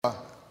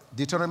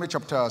Deuteronomy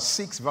chapter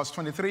 6, verse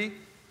 23.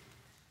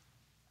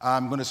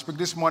 I'm going to speak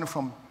this morning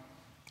I'm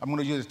going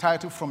to use the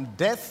title, From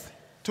Death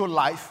to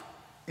Life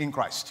in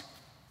Christ.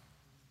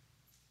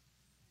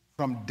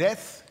 From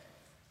death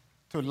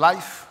to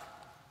life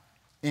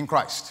in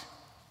Christ.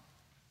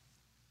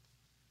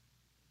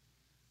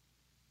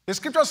 The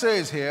scripture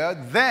says here,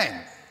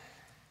 then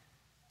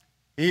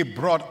he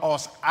brought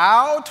us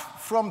out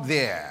from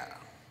there,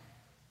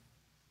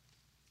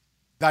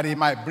 that he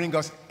might bring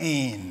us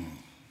in,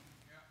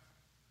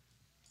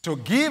 to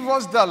give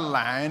us the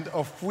land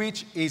of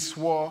which he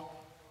swore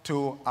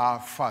to our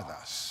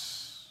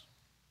fathers.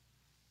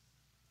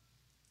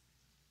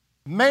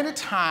 Many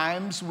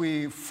times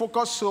we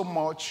focus so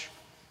much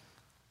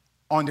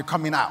on the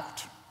coming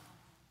out.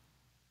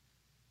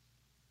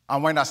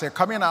 And when I say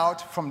coming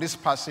out from this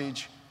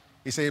passage,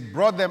 he said, he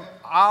brought them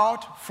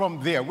out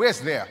from there.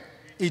 Where's there?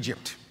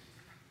 Egypt.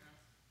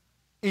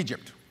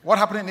 Egypt. What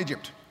happened in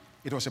Egypt?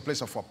 It was a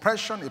place of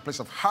oppression, a place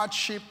of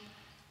hardship,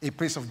 a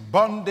place of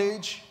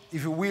bondage,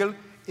 if you will,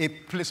 a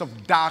place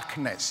of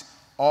darkness.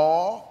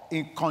 Or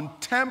in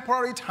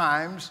contemporary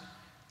times,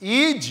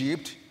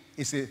 Egypt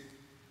is a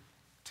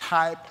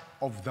type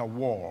of the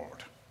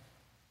world.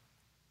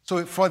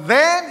 So for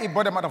them, he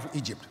brought them out of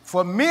Egypt.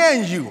 For me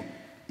and you,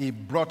 he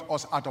brought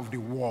us out of the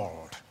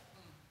world.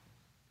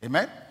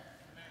 Amen?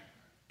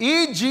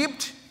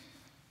 Egypt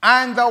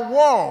and the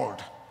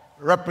world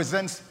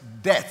represents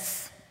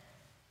death.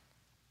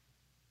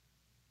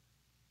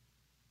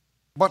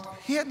 But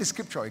hear the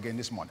scripture again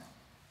this morning.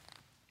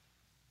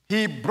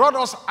 He brought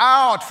us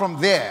out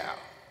from there.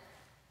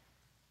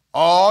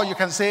 Or you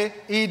can say,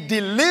 he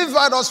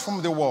delivered us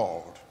from the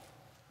world.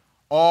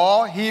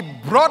 Or he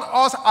brought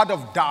us out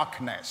of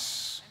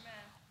darkness. Amen.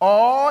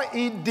 Or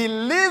he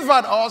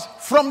delivered us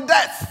from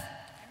death.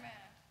 Amen.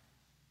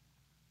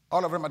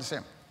 All of them are the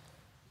same.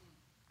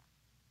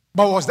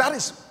 But was that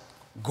his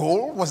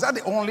goal? Was that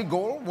the only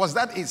goal? Was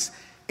that his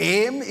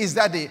aim? Is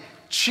that the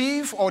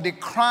chief or the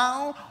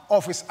crown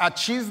of his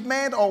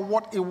achievement or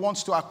what he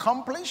wants to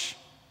accomplish?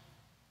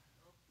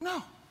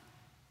 No.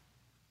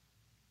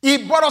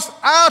 He brought us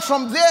out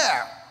from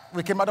there.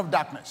 We came out of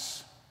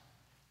darkness.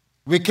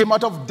 We came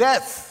out of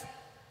death.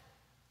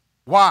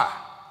 Why?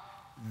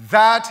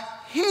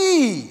 That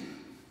he,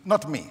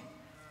 not me,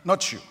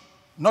 not you,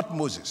 not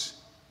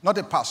Moses, not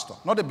a pastor,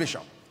 not a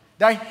bishop,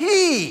 that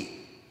he,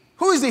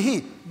 who is the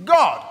he?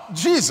 God,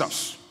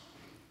 Jesus.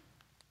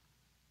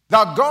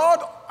 That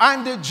God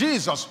and the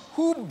Jesus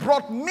who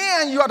brought me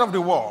and you out of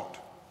the world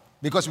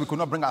because we could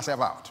not bring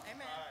ourselves out.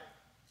 Amen.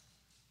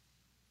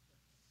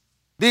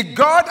 The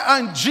God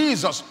and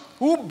Jesus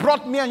who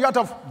brought me and you out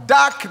of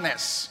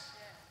darkness,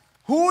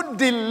 who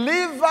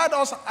delivered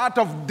us out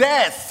of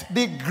death,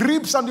 the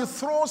grips and the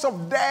throes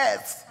of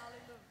death.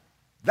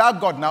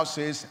 That God now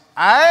says,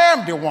 I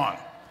am the one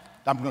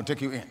that I'm going to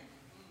take you in.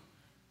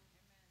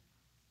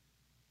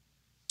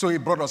 So he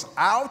brought us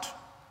out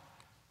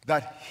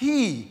that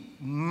he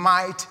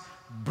might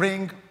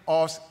bring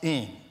us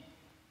in.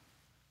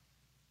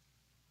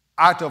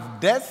 Out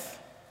of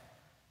death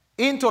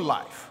into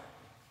life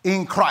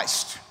in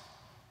Christ.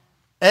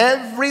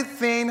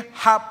 Everything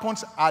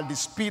happens at the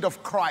speed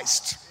of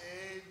Christ.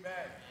 Amen.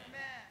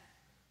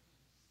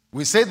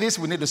 We say this,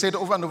 we need to say it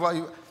over and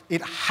over.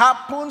 It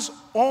happens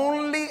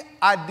only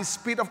at the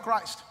speed of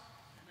Christ.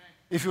 Amen.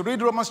 If you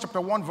read Romans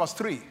chapter 1 verse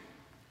 3,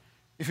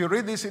 if you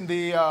read this in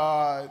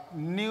the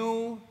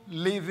New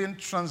Living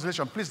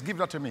Translation, please give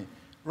that to me.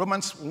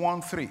 Romans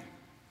 1:3.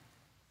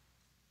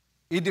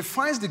 It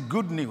defines the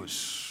good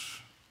news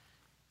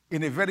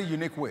in a very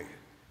unique way.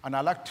 And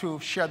I'd like to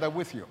share that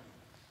with you.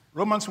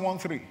 Romans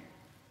 1:3.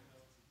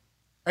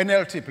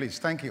 NLT, please.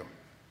 Thank you.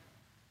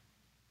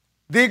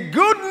 The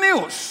good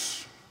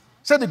news,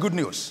 say the good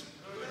news,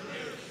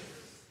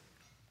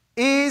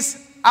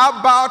 is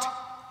about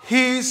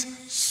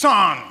his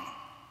son.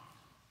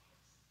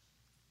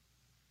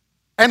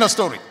 End of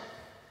story.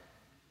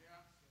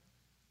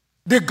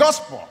 The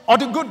gospel or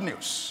the good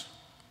news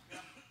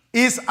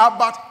is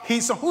about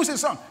his son. Who's his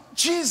son?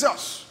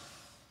 Jesus.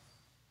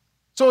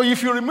 So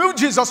if you remove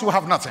Jesus, we'll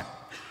have nothing.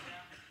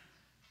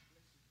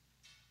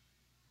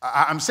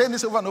 I'm saying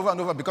this over and over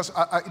and over because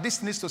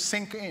this needs to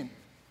sink in.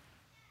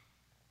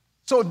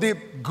 So the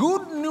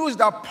good news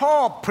that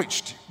Paul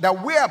preached,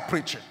 that we are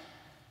preaching,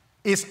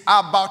 is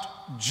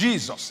about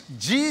Jesus.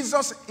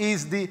 Jesus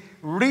is the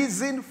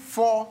reason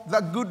for the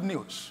good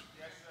news.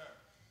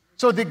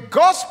 So the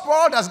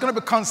gospel that's going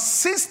to be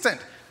consistent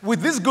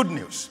with this good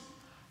news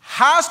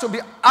has to be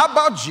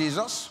about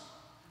Jesus,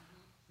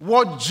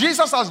 what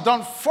Jesus has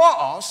done for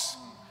us,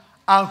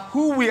 and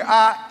who we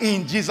are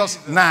in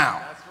Jesus now.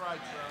 That's right,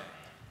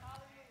 sir.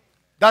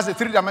 That's the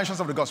three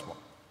dimensions of the gospel.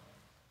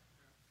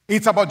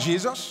 It's about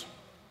Jesus,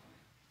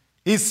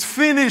 his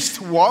finished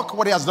work,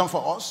 what he has done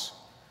for us,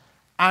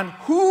 and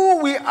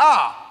who we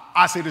are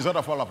as a result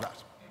of all of that.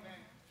 Amen.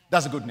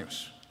 That's the good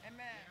news.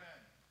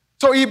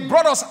 So he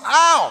brought us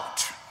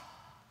out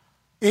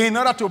in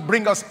order to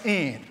bring us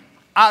in,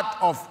 out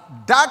of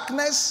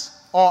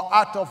darkness or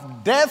out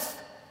of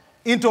death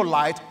into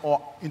light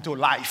or into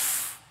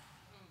life.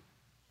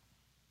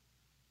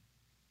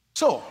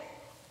 So,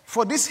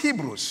 for these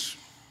Hebrews,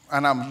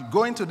 and I'm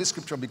going to this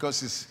scripture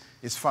because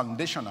it's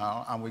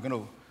foundational, and we're going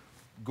to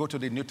go to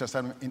the New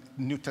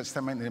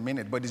Testament in a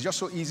minute, but it's just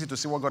so easy to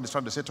see what God is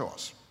trying to say to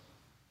us.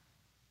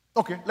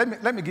 Okay,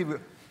 let me give me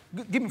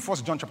 1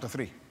 John chapter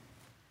 3,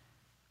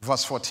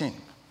 verse 14.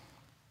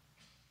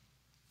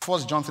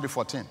 1 John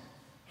 3:14.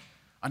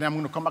 And then I'm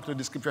going to come back to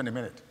the scripture in a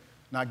minute.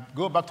 Now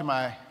go back to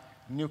my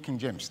New King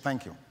James.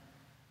 Thank you.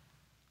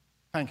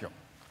 Thank you.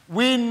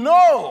 We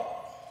know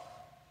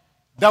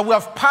that we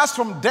have passed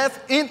from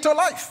death into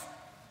life.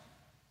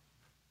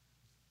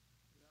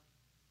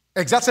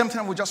 Exact same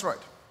thing we just read.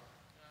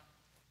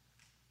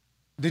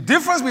 The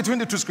difference between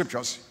the two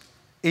scriptures,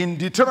 in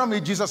Deuteronomy,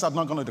 Jesus had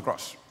not gone to the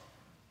cross.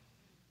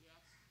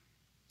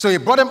 So he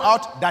brought them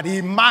out that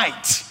he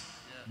might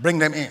bring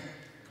them in.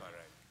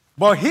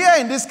 But here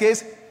in this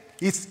case,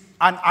 it's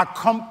an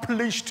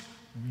accomplished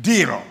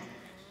deal.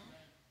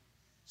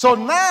 So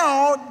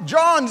now,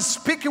 John is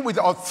speaking with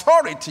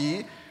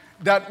authority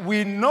that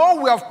we know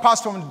we have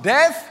passed from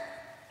death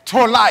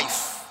to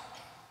life.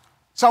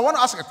 So I want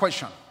to ask a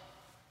question.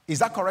 Is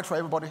that correct for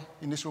everybody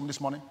in this room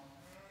this morning?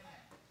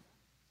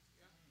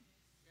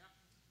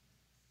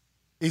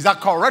 Is that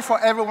correct for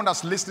everyone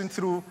that's listening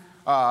through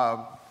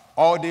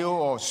audio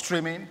or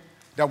streaming,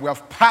 that we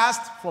have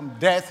passed from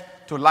death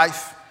to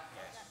life?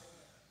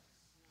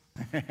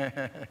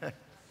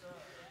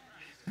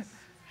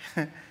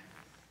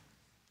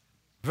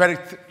 Very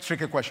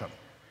tricky question.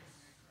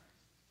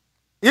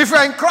 If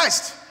you're in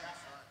Christ,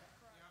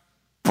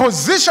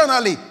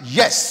 positionally,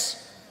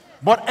 yes.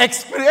 But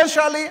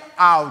experientially,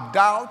 I'll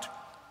doubt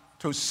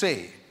to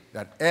say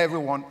that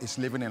everyone is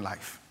living in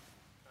life.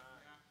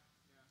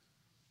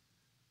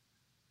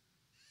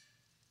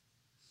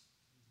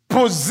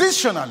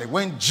 Positionally,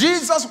 when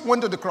Jesus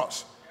went to the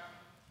cross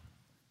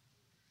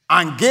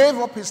and gave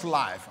up his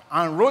life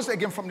and rose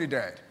again from the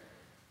dead,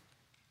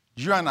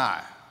 you and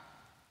I,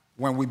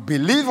 when we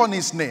believe on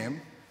his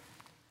name,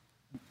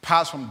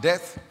 pass from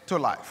death to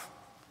life.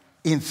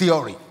 In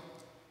theory.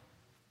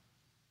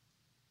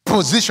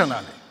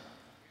 Positionally.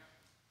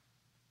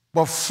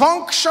 But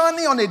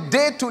functioning on a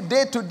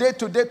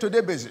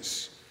day-to-day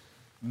basis,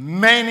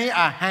 many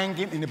are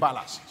hanging in the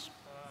balances.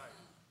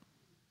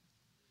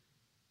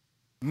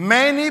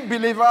 Many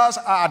believers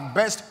are at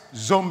best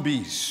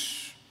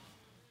zombies.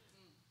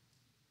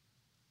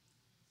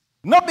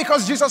 Not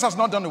because Jesus has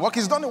not done the work,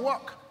 he's done the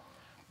work.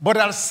 But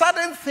there are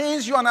certain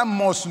things you and I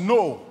must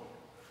know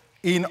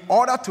in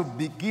order to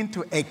begin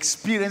to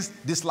experience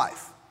this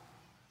life.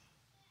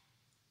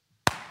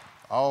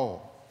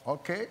 Oh,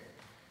 okay.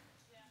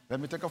 Let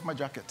me take off my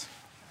jacket.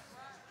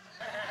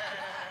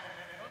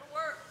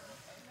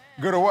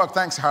 Go to work.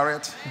 Thanks,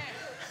 Harriet.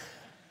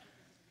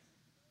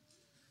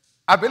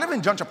 I believe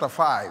in John chapter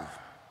 5,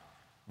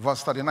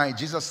 verse 39,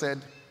 Jesus said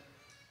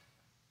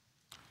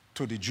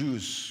to the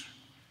Jews,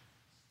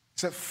 he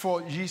said,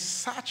 for ye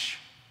search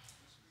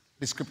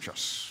the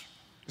scriptures.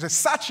 He said,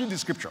 search ye the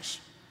scriptures.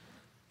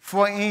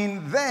 For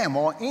in them,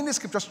 or in the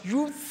scriptures,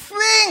 you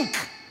think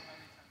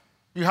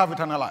you have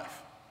eternal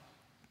life.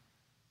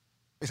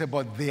 He said,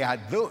 but they are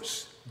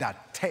those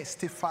that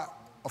testify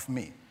of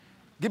me.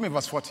 Give me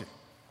verse 40.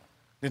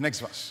 The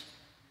next verse.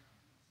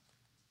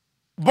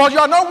 But you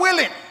are not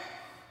willing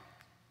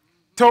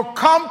to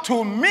come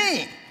to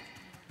me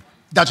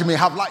that you may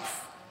have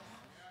life.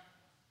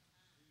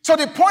 So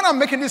the point I'm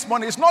making this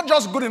morning is not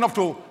just good enough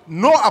to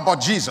know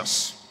about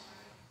Jesus.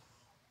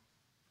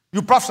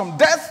 You pass from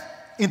death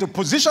into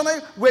positioning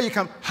where you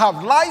can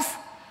have life.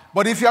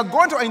 But if you're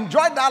going to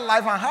enjoy that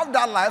life and have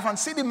that life and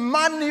see the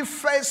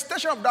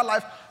manifestation of that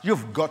life,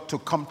 you've got to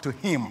come to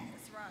him.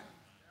 That's right.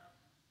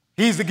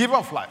 He's the giver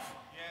of life.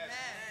 Yes.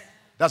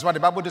 That's what the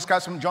Bible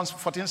describes from John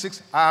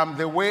 14:6. I am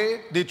the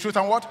way, the truth,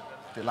 and what?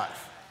 The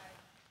life.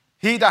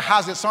 He that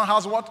has the Son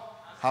has what?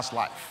 Has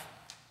life.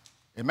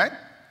 Amen? Amen.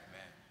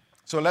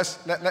 So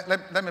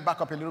let me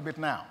back up a little bit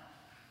now.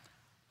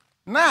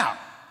 Now,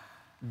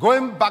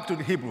 going back to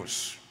the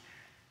Hebrews.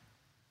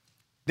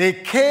 They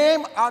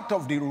came out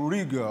of the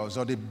rigors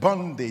or the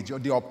bondage or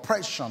the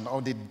oppression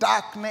or the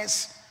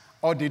darkness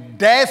or the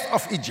death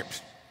of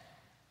Egypt.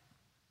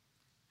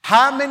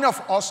 How many of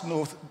us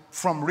know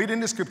from reading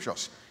the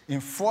scriptures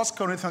in 1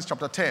 Corinthians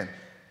chapter 10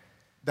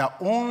 that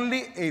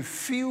only a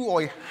few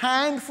or a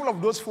handful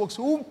of those folks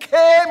who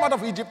came out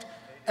of Egypt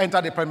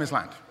entered the promised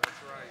land? That's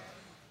right.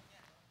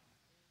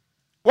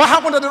 What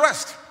happened to the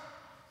rest?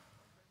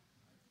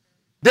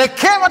 They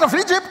came out of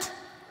Egypt,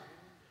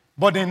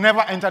 but they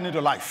never entered into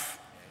life.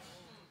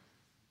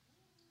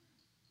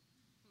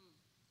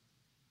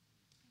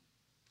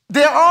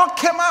 They all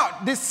came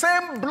out, the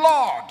same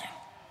blood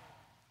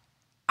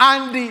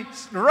and the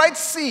Red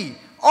Sea.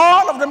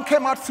 All of them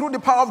came out through the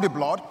power of the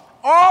blood.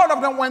 All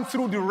of them went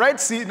through the Red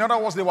Sea. In other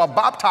words, they were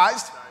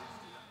baptized.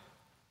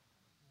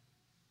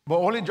 But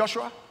only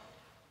Joshua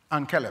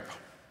and Caleb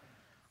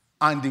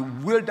and the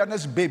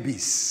wilderness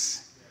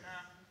babies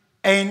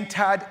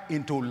entered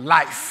into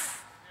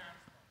life.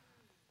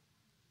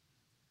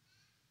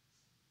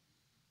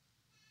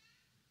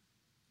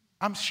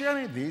 I'm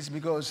sharing this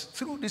because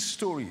through these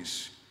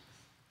stories,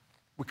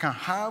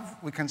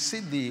 we can see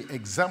the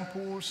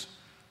examples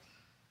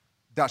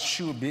that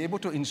should be able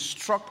to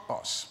instruct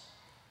us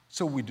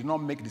so we do not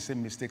make the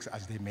same mistakes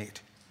as they made.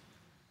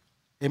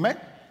 Amen?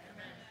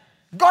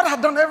 God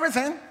had done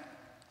everything.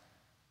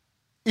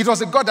 It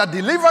was a God that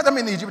delivered them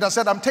in Egypt and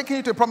said, I'm taking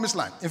you to a promised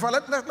land. In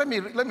fact, let me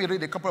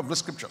read a couple of the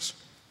scriptures.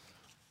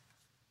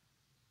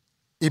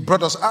 He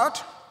brought us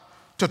out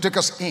to take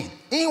us in.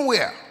 In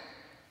where?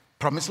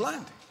 Promised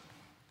land.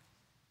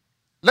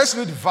 Let's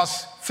read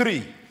verse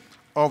 3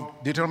 of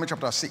Deuteronomy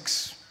chapter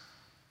 6.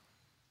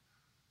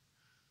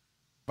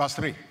 Verse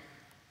 3.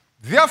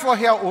 Therefore,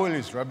 hear, O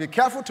Israel, be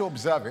careful to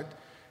observe it,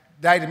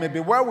 that it may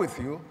be well with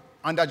you,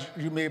 and that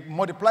you may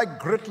multiply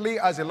greatly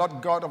as the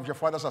Lord God of your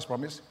fathers has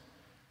promised.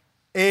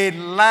 A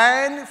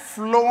land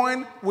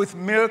flowing with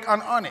milk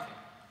and honey.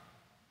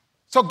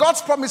 So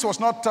God's promise was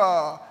not,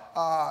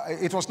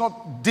 it was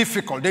not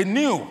difficult. They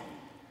knew.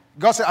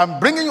 God said, I'm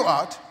bringing you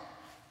out,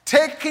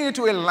 taking you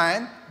to a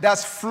land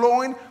that's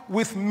flowing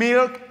with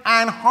milk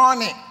and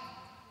honey.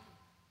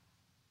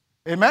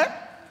 Amen? Amen.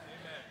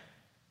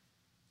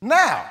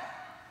 Now,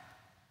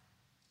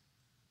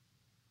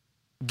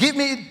 give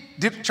me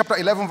chapter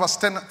 11, verse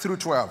 10 through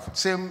 12.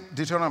 Same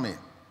Deuteronomy.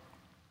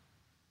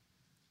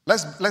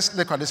 Let's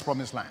look at this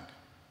promised land.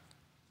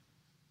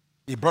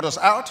 He brought us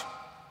out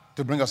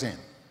to bring us in.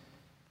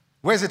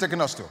 Where is he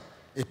taking us to?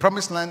 A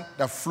promised land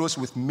that flows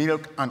with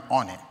milk and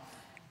honey.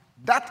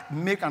 That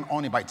milk and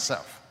honey by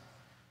itself.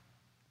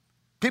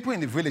 People in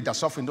the village are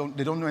suffering,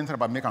 they don't know anything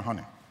about milk and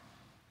honey.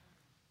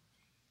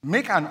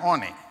 Milk and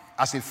honey,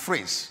 as a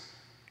phrase,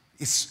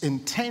 is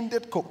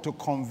intended to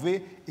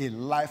convey a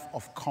life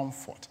of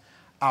comfort,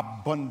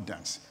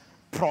 abundance,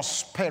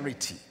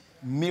 prosperity.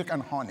 Milk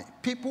and honey.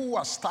 People who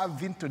are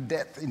starving to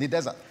death in the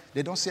desert,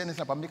 they don't say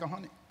anything about milk and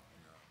honey.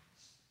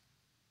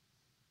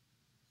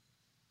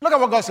 Look at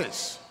what God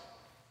says.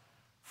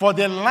 For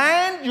the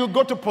land you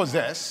go to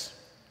possess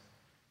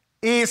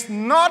is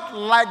not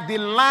like the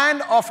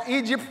land of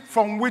Egypt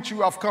from which you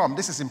have come.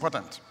 This is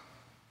important.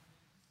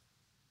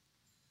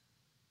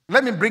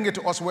 Let me bring it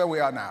to us where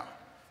we are now.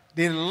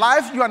 The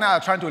life you and I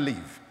are trying to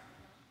live,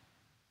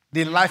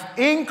 the life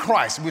in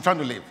Christ we're trying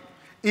to live,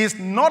 is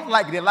not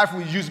like the life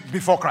we used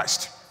before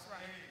Christ.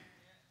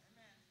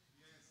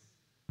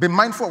 Be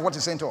mindful of what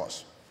he's saying to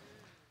us.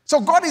 So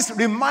God is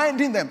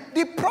reminding them,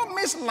 the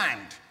promised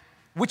land,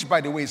 which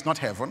by the way is not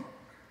heaven,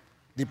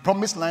 the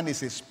promised land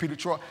is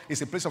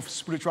a place of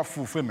spiritual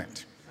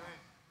fulfillment.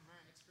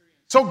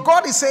 So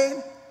God is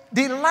saying,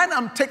 the land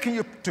I'm taking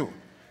you to,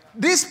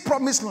 this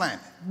promised land,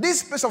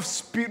 this place of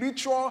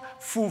spiritual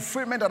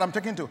fulfillment that I'm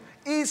taking to,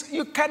 is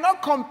you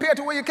cannot compare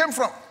to where you came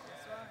from.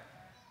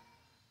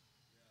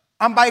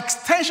 And by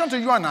extension to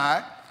you and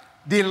I,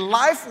 the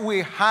life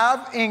we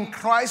have in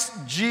Christ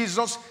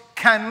Jesus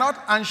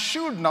cannot and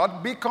should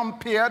not be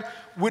compared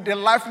with the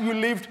life you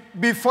lived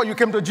before you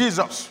came to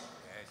Jesus.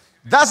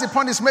 That's the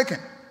point he's making.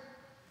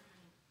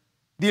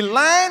 The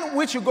land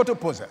which you go to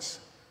possess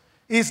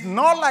is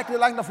not like the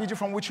land of Egypt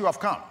from which you have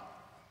come.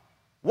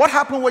 What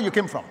happened where you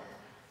came from?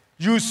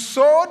 You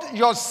sowed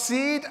your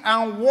seed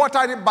and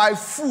watered it by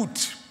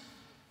foot.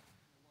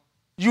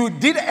 You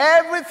did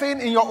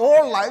everything in your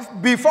whole life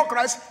before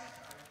Christ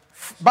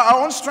by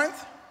our own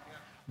strength,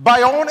 by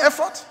your own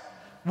effort,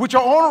 with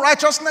your own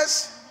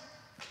righteousness,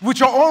 with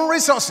your own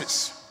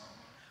resources.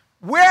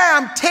 Where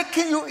I'm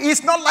taking you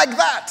is not like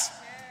that.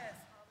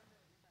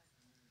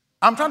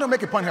 I'm trying to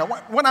make a point here.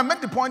 When I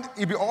make the point,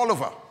 it'll be all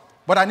over.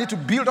 But I need to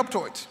build up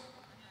to it.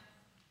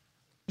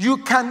 You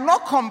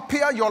cannot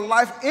compare your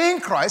life in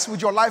Christ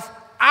with your life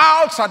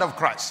outside of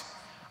Christ.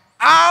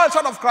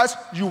 Outside of Christ,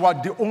 you are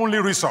the only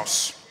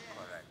resource.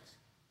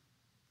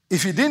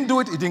 If you didn't do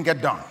it, it didn't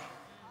get done.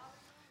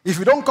 If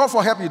you don't call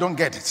for help, you don't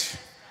get it.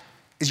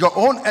 It's your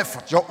own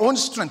effort, your own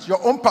strength,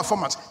 your own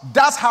performance.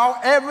 That's how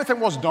everything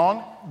was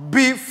done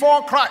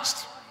before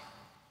Christ.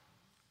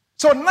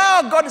 So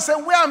now God is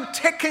saying, where I'm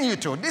taking you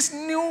to, this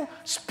new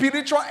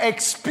spiritual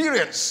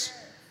experience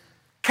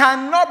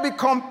cannot be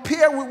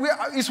compared with where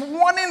it's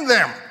warning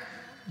them.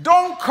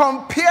 Don't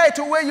compare it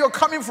to where you're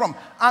coming from.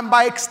 And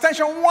by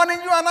extension, warning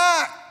you and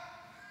I.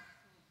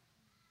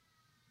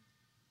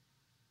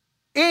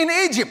 In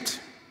Egypt,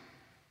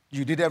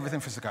 you did everything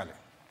physically.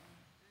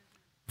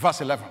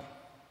 Verse 11.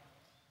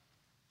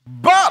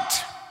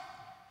 But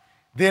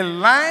the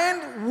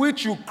land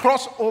which you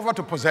cross over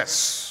to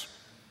possess,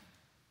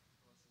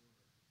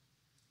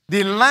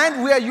 the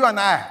land where you and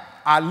I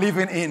are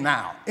living in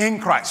now,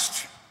 in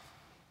Christ,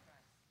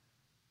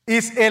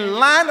 is a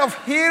land of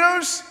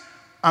hills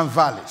and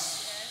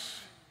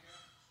valleys,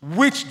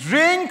 which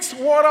drinks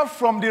water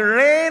from the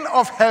rain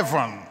of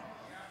heaven.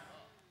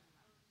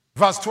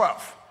 Verse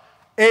 12.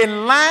 A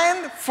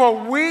land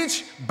for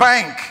which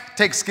bank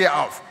takes care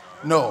of.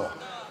 No.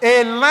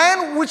 A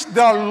land which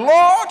the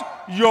Lord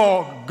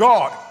your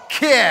God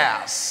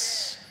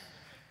cares.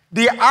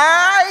 The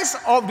eyes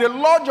of the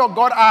Lord your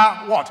God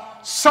are what?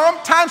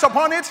 Sometimes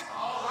upon it,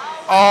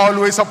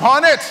 always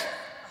upon it.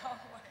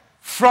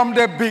 From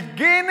the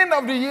beginning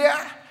of the year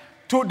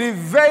to the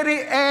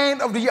very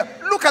end of the year.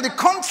 Look at the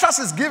contrast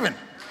it's given.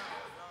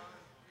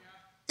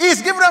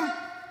 He's giving them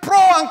pro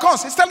and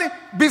cons. He's telling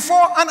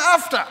before and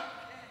after.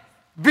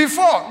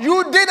 Before,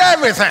 you did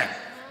everything.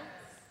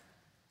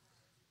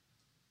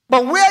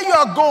 But where you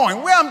are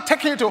going, where I'm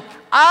taking you to,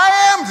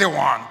 I am the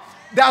one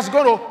that's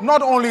going to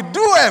not only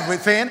do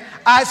everything,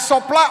 I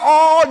supply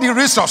all the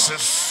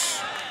resources.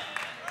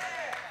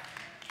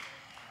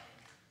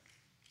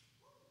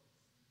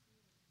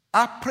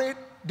 I prayed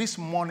this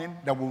morning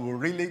that we will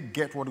really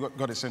get what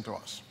God is saying to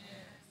us.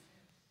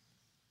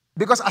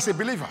 Because as a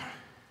believer,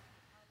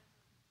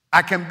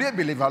 I can be a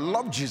believer,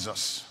 love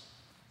Jesus,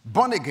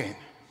 born again,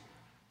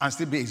 and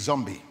still be a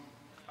zombie.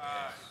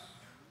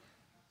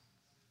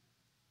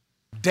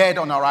 Dead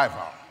on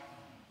arrival.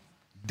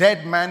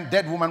 Dead man,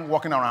 dead woman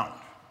walking around.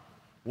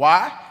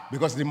 Why?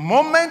 Because the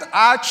moment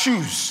I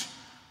choose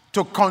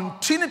to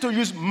continue to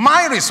use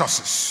my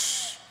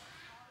resources,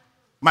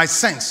 my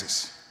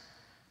senses,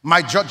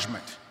 my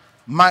judgment,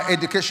 my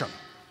education,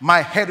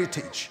 my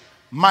heritage,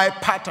 my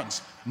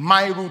patterns,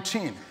 my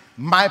routine,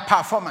 my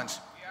performance,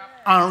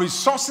 and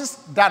resources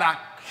that are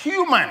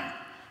human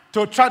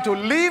to try to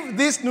live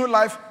this new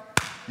life,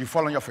 you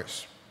fall on your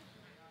face.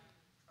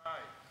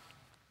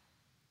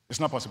 It's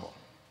not possible.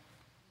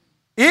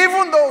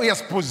 Even though he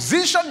has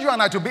positioned you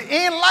and I to be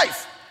in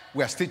life,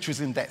 we are still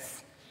choosing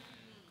death.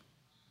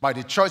 By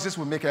the choices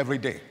we make every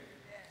day,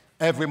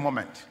 every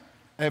moment,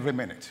 every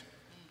minute.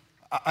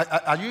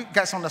 Are you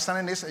guys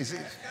understanding this? Is it?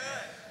 It's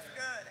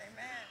good.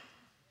 Amen.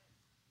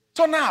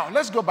 So now,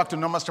 let's go back to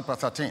Numbers chapter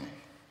 13.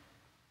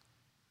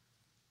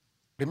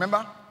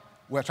 Remember,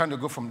 we're trying to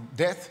go from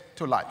death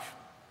to life.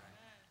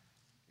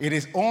 It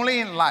is only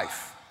in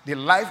life, the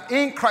life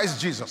in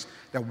Christ Jesus,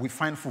 that we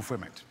find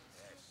fulfillment.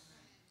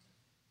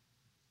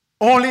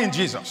 Only in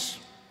Jesus.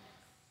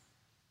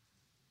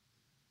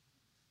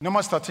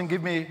 Numbers 13,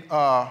 give me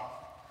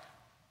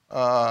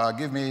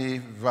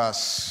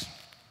verse.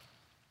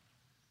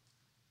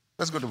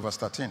 Let's go to verse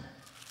 13.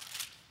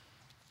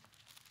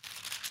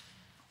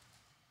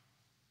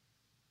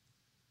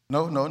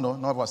 No,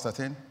 not verse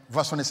 13.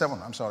 Verse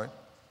 27, I'm sorry.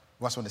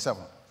 Verse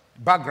 27.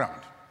 Background.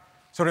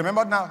 So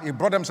remember now, he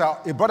brought them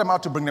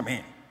out to bring them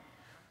in.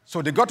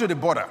 So they got to the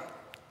border.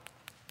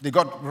 They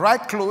got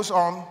right close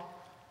on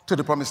to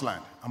the promised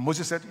land. And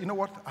Moses said, you know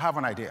what? I have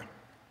an idea.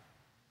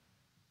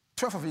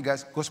 12 of you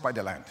guys, go spy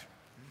the land.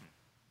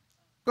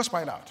 Go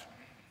spy it out.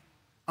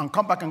 And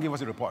come back and give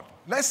us a report.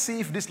 Let's see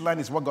if this land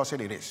is what God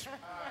said it is.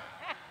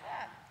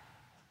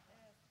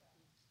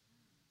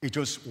 It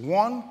was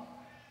one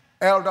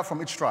elder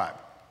from each tribe.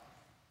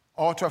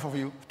 All 12 of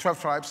you,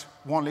 12 tribes,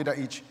 one leader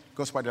each,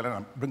 go spy the land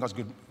and bring us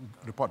good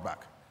report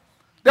back.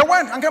 They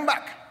went and came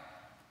back.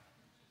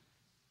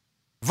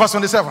 Verse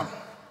 27.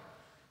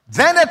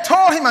 Then they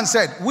told him and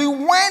said, we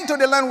went to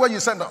the land where you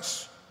sent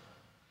us.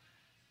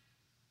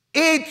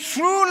 It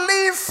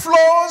truly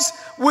flows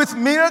with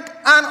milk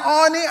and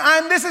honey,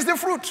 and this is the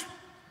fruit.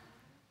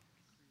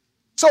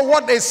 So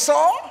what they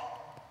saw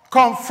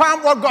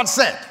confirmed what God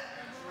said.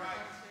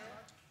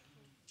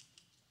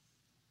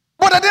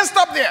 But they didn't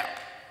stop there.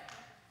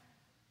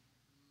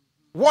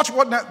 Watch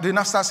what they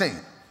now start saying.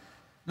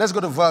 Let's go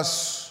to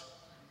verse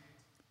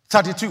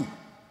 32.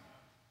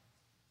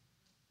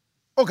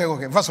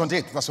 Okay, verse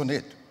 28.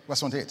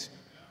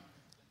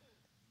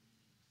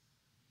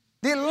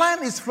 The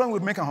land is flowing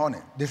with milk and honey.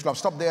 They should have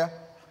stopped there.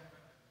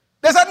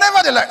 They said,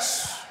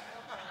 nevertheless,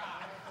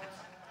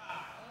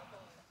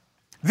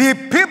 the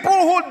people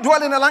who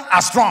dwell in the land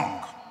are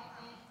strong.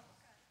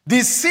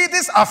 The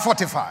cities are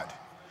fortified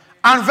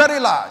and very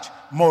large.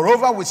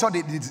 Moreover, we saw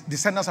the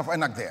descendants of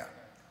Anak there.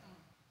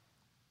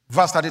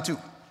 Verse 32.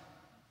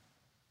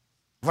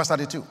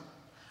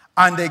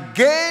 And they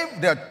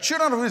gave the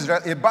children of Israel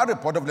a bad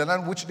report of the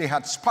land which they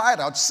had spied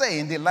out,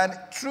 saying, the land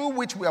through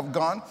which we have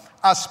gone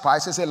as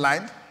spies is a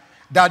land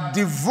that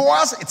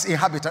devours its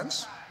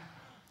inhabitants.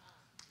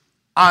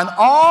 And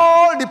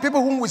all the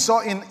people whom we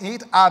saw in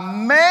it are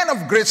men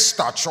of great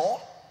stature.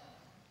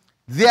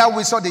 There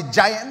we saw the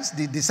giants,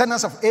 the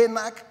descendants of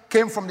Anak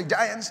came from the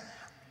giants.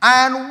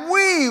 And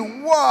we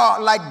were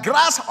like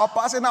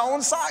grasshoppers in our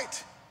own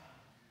sight.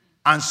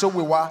 And so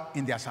we were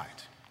in their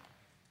sight.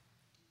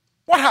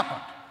 What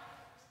happened?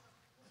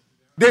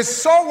 They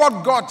saw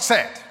what God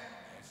said.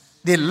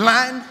 The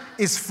land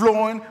is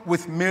flowing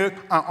with milk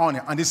and honey.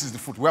 And this is the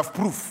fruit. We have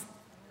proof.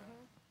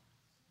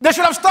 They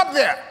should have stopped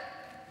there.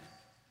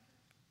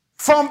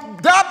 From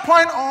that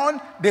point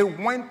on, they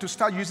went to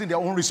start using their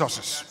own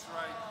resources.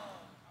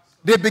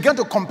 They began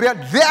to compare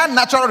their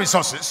natural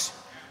resources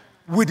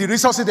with the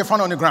resources they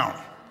found on the ground.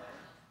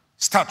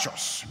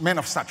 Statures, men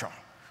of stature,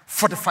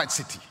 fortified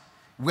city.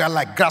 We are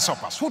like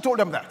grasshoppers. Who told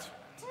them that?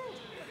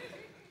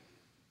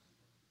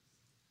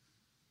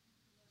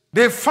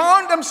 They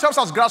found themselves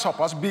as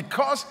grasshoppers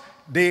because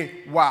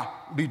they were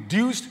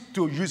reduced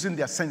to using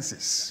their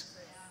senses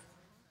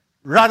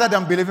rather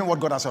than believing what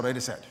God has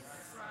already said.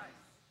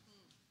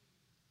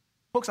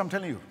 Folks, I'm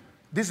telling you,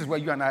 this is where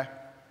you and I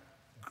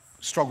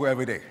struggle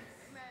every day.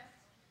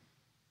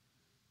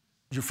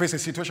 You face a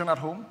situation at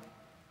home,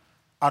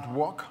 at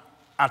work,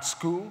 at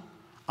school,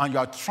 and you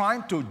are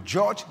trying to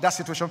judge that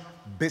situation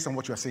based on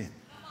what you are seeing.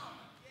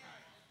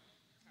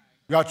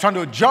 You are trying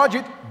to judge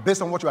it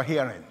based on what you are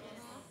hearing.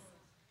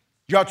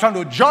 You are trying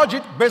to judge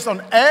it based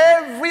on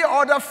every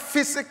other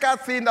physical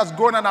thing that's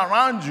going on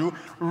around you,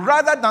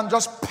 rather than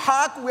just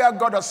park where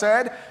God has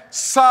said,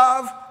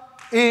 serve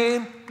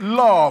in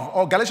love.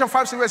 Or Galatians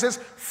 5:6 where it says,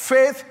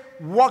 faith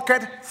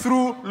worketh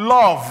through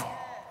love.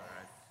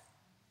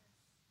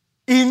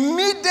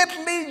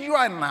 Immediately you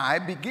and I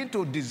begin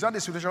to discern the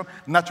situation,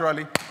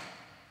 naturally,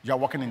 you are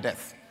walking in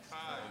death.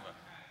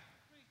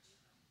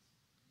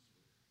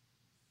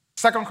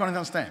 2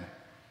 Corinthians 10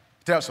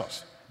 tells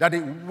us that the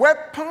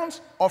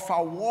weapons of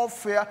our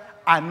warfare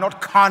are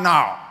not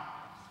carnal.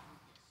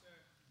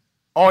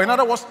 Or in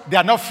other words, they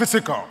are not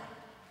physical.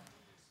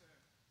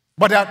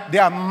 But they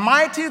are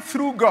mighty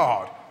through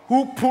God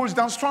who pulls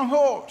down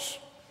strongholds.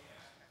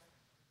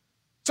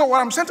 So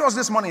what I'm saying to us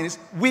this morning is,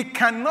 we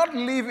cannot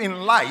live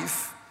in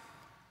life,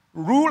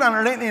 rule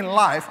and reign in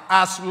life,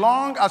 as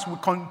long as we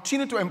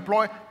continue to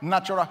employ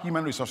natural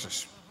human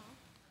resources.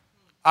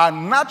 Our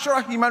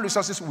natural human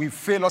resources will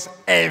fail us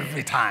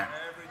every time.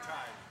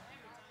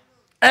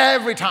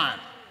 Every time.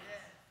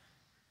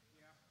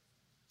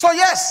 So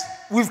yes,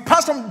 we've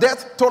passed from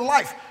death to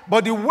life.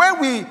 But the way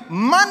we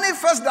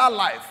manifest that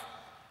life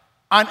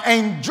and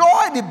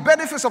enjoy the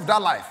benefits of that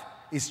life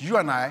is you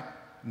and I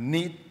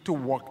need to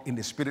walk in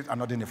the spirit and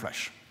not in the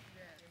flesh.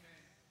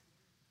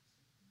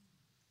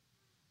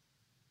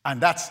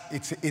 And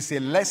it's a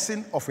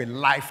lesson of a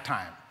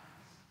lifetime.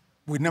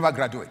 We never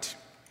graduate.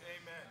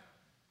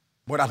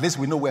 But at least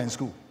we know we're in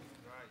school.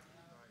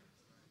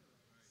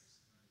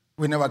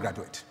 We never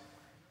graduate.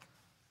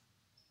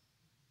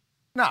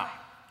 Now,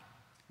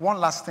 one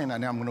last thing,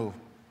 and then I'm going to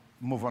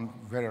move on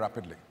very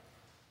rapidly.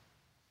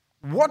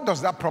 What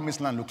does that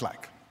promised land look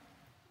like?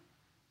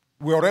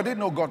 We already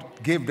know God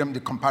gave them the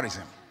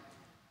comparison.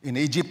 In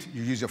Egypt,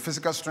 you use your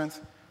physical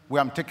strength.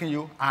 Where I'm taking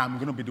you, I'm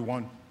going to be the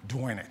one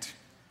doing it.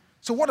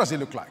 So what does it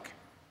look like?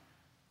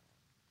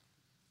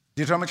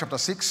 Deuteronomy chapter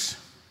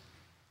 6,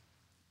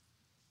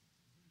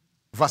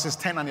 verses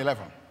 10 and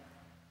 11.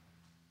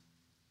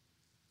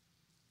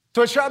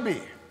 So it shall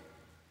be,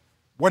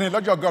 when the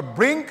Lord your God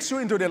brings you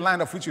into the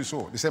land of which you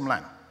sow, the same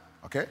land,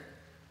 okay,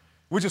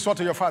 which you swore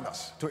to your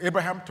fathers, to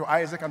Abraham, to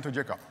Isaac, and to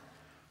Jacob,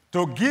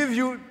 to give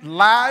you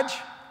large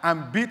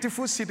and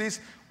beautiful cities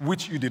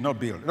which you did not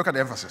build. Look at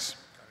the emphasis.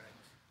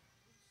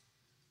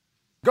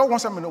 God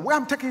wants them to know where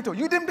I'm taking you to.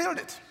 You didn't build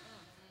it.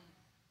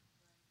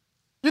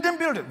 You didn't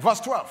build it. Verse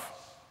 12.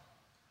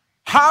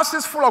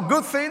 Houses full of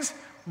good things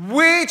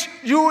which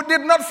you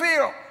did not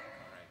fill.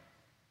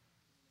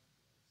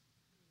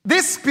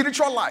 This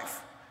spiritual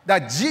life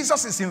that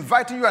Jesus is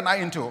inviting you and I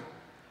into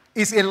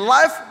is a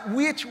life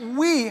which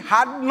we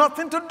had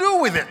nothing to do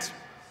with it.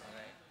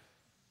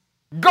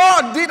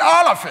 God did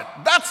all of it.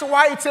 That's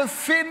why it's a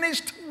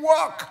finished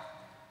work.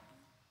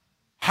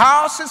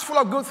 Houses full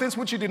of good things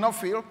which you did not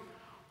fill,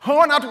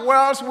 honeyed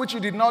wells which you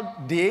did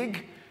not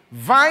dig,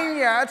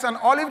 vineyards and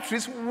olive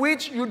trees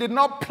which you did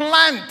not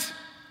plant.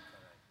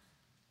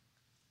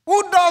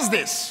 Who does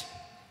this?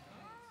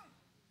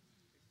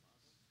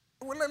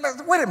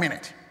 Wait a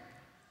minute.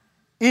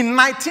 In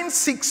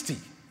 1960,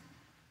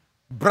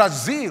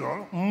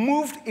 Brazil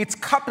moved its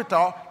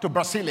capital to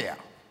Brasilia,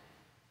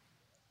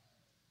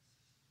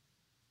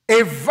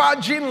 a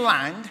virgin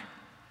land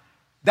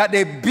that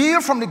they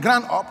built from the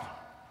ground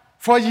up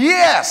for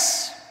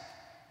years.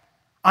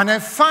 And then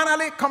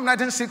finally, come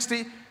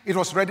 1960, it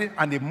was ready,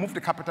 and they moved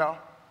the capital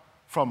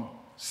from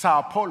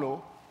Sao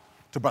Paulo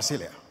to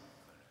Brasilia.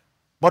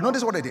 But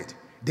notice what they did.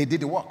 They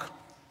did the work.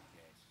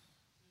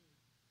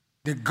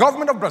 The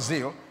government of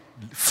Brazil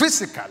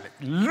physically,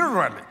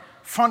 literally,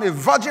 found a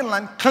virgin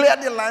land,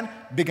 cleared the land,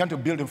 began to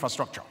build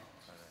infrastructure.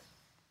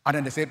 And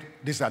then they said,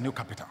 this is our new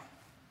capital.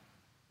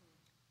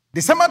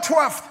 December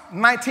 12th,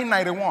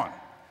 1991,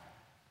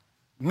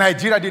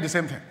 Nigeria did the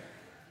same thing.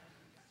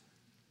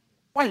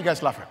 Why are you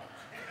guys laughing?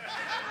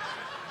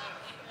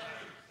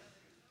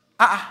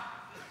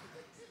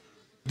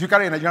 Do you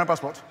carry a Nigerian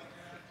passport?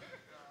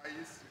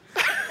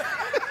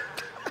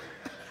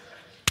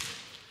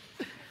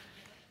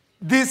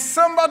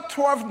 December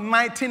 12th,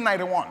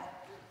 1991,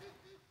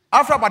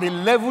 after about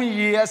 11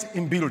 years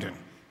in building,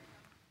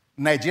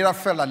 Nigeria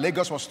felt that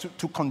Lagos was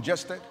too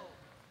congested,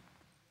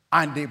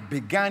 and they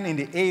began in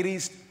the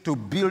 80s to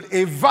build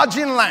a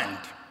virgin land,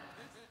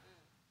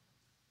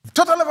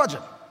 totally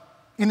virgin,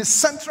 in the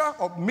center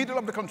or middle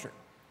of the country.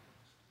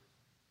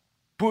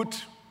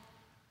 Put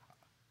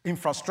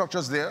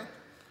infrastructures there.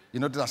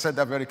 You notice I said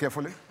that very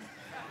carefully.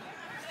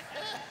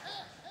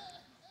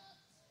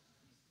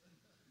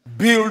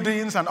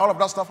 Buildings and all of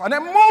that stuff, and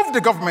then moved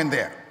the government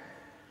there.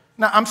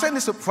 Now, I'm saying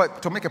this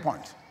to make a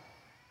point.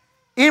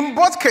 In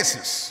both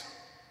cases,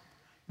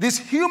 these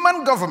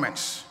human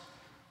governments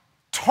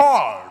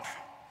toiled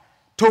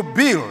to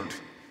build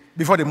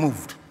before they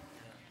moved.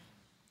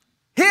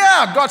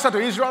 Here, God said to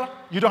Israel,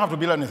 you don't have to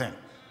build anything.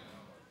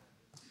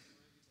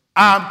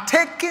 I'm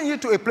taking you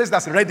to a place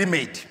that's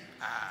ready-made.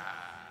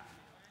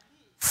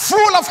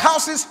 Full of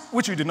houses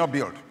which you did not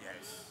build.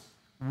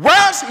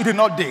 Wells you did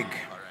not dig.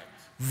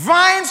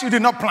 Vines you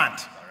did not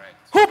plant.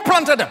 Who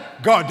planted them?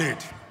 God did.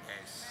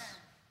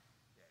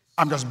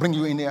 I'm just bringing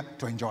you in here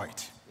to enjoy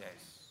it. Yes.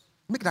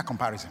 Make that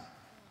comparison.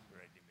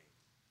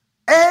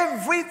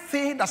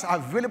 Everything that's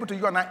available to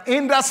you and I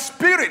in the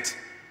spirit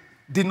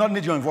did not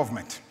need your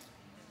involvement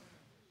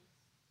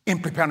in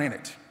preparing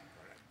it.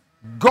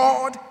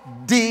 God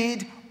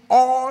did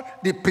all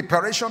the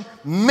preparation,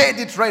 made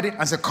it ready,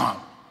 and said, come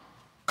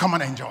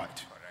and enjoy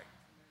it.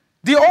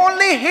 The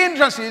only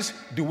hindrance is,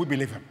 do we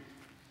believe him?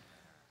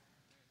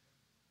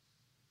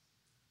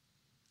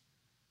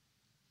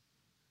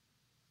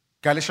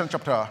 Galatians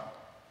chapter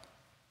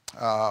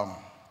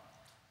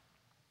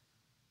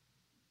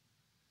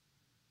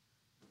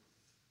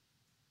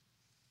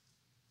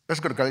let's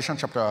go to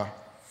Galatians chapter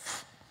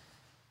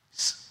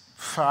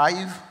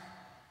 5.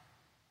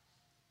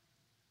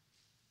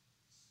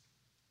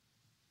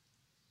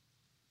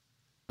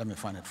 Let me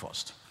find it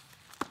first.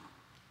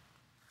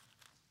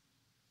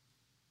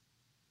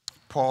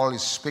 Paul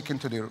is speaking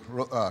to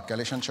the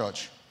Galatian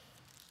church.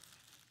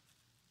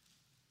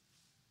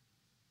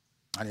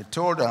 And he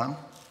told them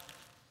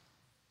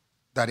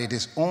that it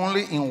is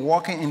only in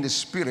walking in the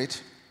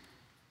Spirit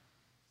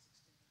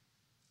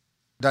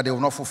that they will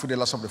not fulfill the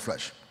lust of the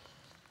flesh.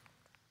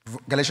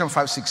 Galatians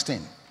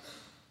 5:16.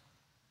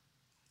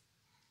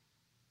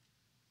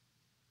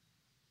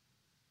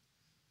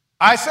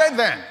 I said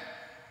then,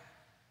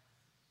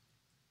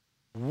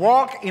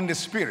 walk in the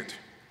Spirit,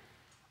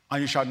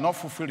 and you shall not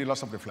fulfill the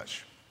lust of the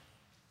flesh.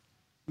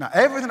 Now,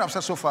 everything I've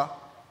said so far,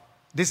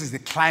 this is the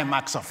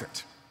climax of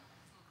it.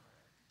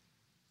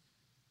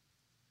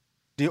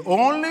 The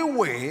only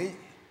way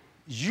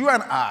you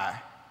and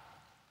I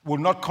will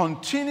not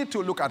continue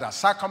to look at our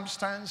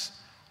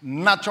circumstance,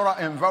 natural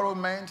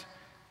environment,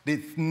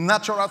 the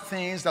natural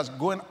things that's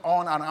going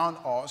on around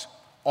us,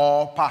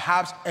 or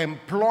perhaps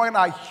employing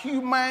our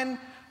human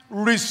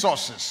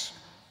resources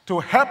to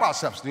help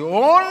ourselves. The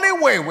only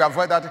way we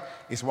avoid that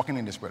is walking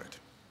in the Spirit.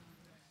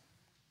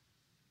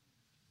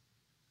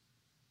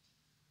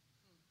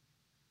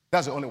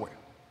 That's the only way.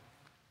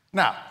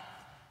 Now,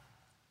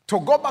 to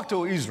go back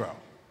to Israel,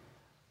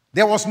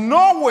 there was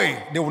no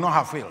way they would not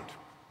have failed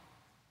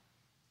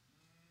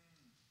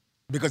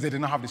because they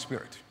did not have the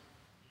Spirit.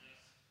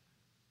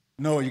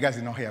 No, you guys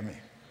did not hear me.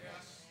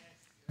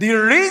 The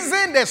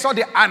reason they saw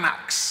the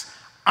Anaks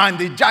and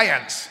the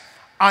giants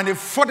and the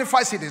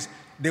fortified cities,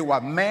 they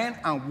were men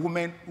and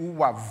women who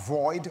were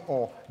void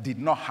or did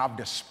not have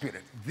the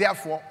Spirit.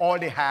 Therefore, all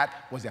they had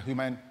was their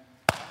human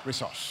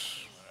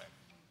resource.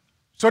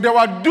 So they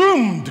were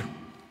doomed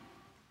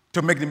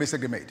to make the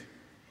mistake they made.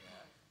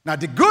 Now,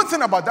 the good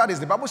thing about that is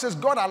the Bible says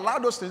God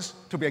allowed those things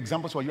to be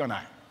examples for you and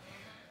I.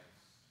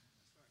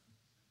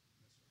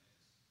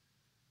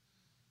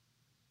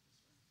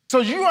 So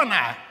you and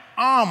I,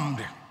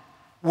 armed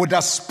with the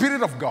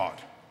Spirit of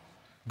God,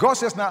 God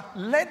says now,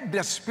 let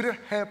the Spirit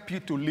help you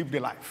to live the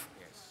life.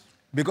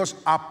 Because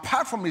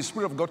apart from the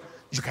Spirit of God,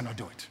 you cannot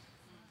do it.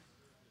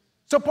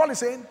 So Paul is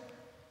saying,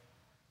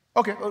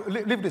 okay,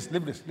 leave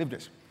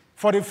this.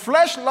 For the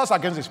flesh lusts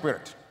against the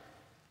Spirit,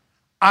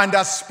 and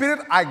the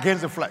Spirit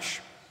against the flesh.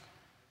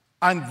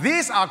 And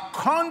these are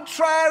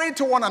contrary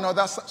to one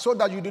another, so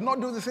that you do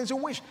not do the things you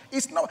wish.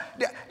 It's not,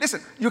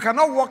 listen, you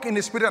cannot walk in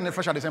the Spirit and the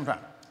flesh at the same time.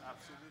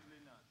 Absolutely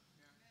not.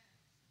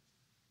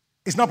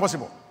 It's not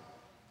possible.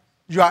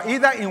 You are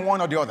either in one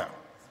or the other.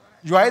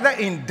 You are either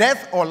in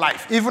death or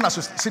life, even as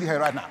you sit here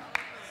right now.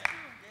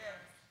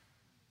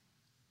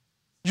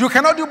 You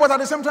cannot do both at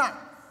the same time.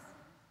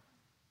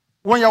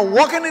 When you're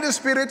walking in the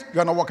Spirit, you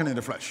are not walking in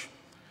the flesh.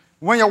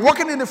 When you're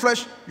walking in the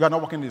flesh, you are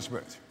not walking in the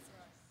Spirit.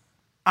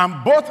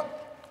 And both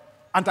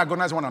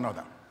antagonize one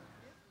another.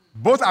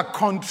 Both are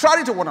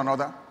contrary to one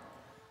another.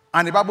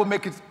 And the Bible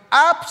makes it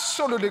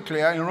absolutely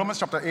clear in Romans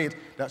chapter 8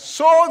 that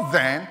so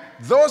then,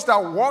 those that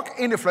walk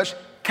in the flesh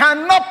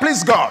cannot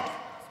please God.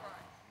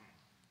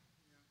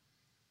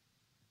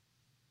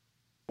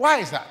 Why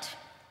is that?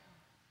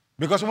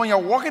 Because when you're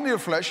walking in the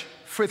flesh,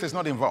 faith is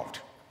not involved.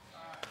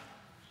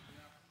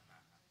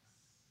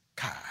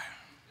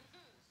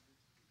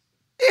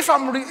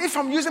 If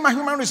I'm using my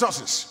human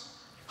resources,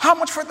 how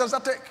much faith does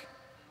that take?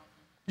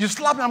 You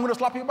slap me, I'm going to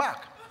slap you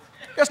back.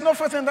 There's no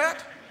faith in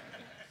that.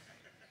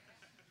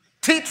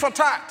 Tit for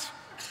tat.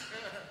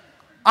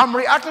 I'm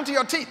reacting to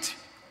your tit.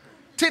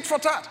 Tit for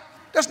tat.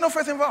 There's no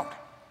faith involved.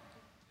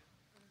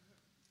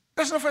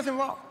 There's no faith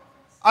involved.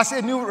 I see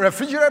a new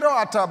refrigerator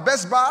at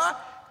Best Buy,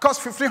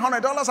 costs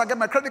 $1,500. I get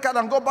my credit card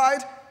and go buy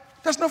it.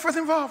 There's no faith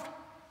involved.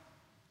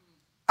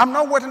 I'm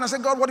not waiting and say,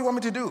 God, what do you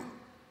want me to do?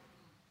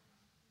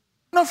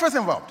 No faith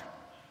involved.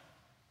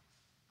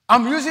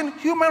 I'm using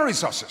human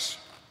resources,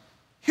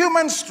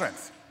 human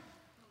strength.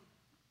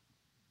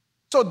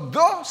 So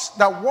those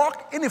that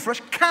walk in the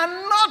flesh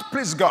cannot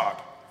please God.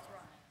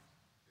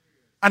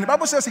 And the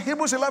Bible says in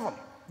Hebrews 11,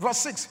 verse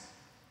 6,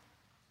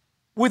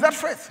 without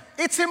faith,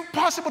 it's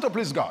impossible to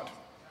please God.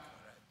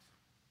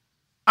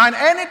 And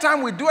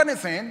anytime we do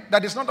anything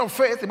that is not of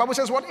faith, the Bible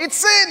says what? It's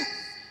sin.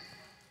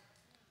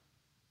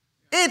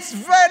 It's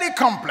very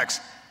complex.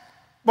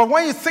 But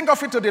when you think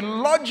of it to the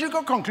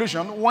logical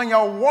conclusion, when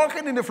you're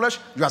walking in the flesh,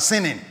 you are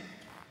sinning.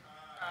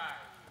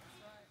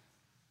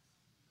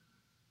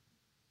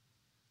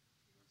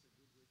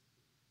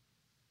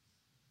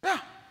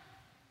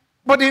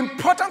 But the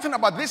important thing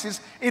about this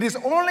is, it is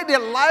only the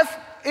life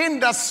in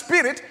the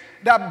Spirit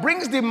that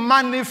brings the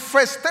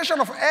manifestation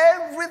of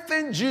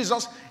everything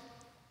Jesus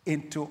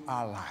into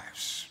our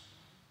lives.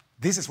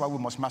 This is why we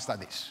must master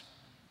this.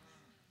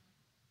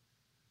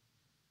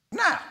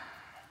 Now,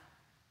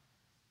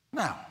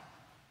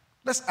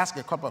 let's ask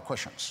a couple of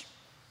questions.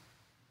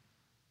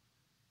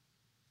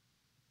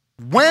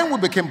 When we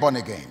became born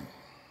again,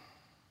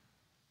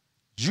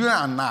 you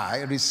and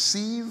I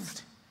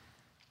received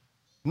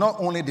not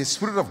only the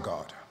Spirit of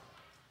God,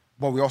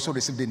 but we also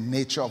received the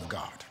nature of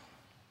God.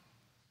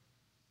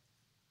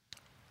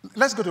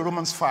 Let's go to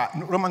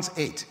Romans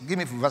 8. Give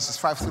me verses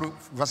 5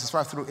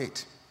 through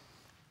 8.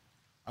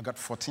 I got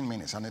 14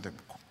 minutes. I need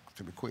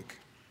to be quick.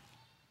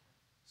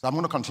 So I'm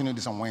going to continue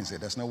this on Wednesday.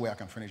 There's no way I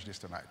can finish this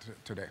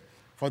today.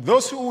 For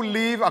those who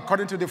live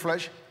according to the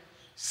flesh,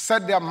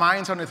 set their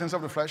minds on the things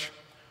of the flesh.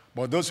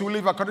 But those who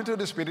live according to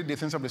the Spirit, the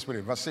things of the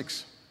Spirit. Verse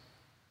 6.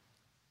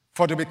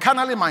 For to be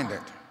carnally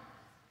minded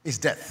is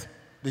death.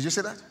 Did you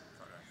see that?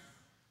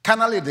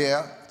 Carnally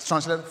there, it's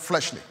translated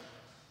fleshly.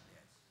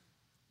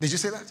 Did you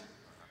see that?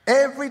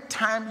 Every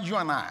time you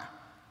and I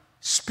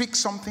speak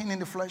something in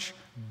the flesh,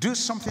 do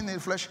something in the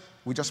flesh,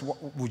 we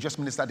just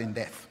ministered in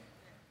death.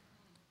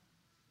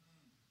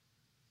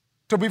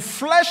 To be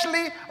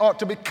fleshly or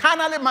to be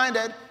carnally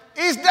minded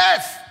is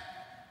death.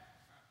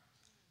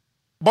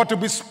 But to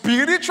be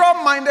spiritual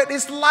minded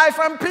is life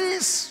and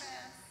peace.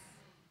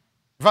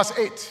 Verse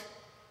 8.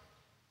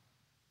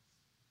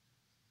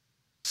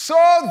 So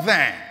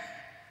then,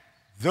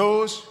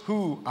 those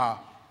who are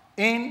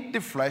in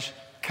the flesh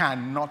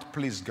cannot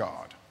please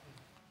God.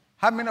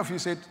 How many of you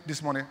said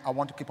this morning, I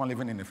want to keep on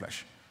living in the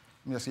flesh?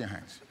 Let me just see your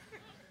hands.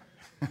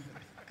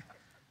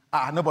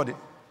 Nobody.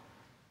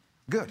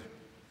 Good.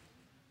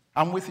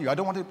 I'm with you. I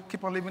don't want to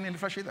keep on living in the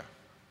flesh either.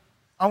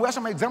 And we have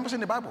some examples in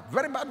the Bible,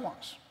 very bad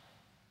ones.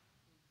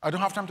 I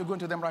don't have time to go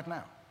into them right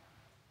now.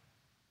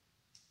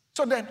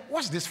 So then,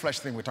 what's this flesh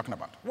thing we're talking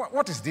about?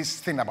 What is this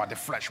thing about the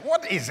flesh?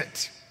 What is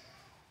it?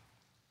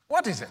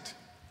 What is it?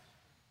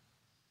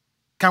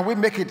 Can we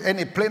make it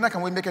any plainer?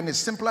 Can we make it any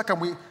simpler? Can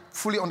we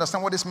fully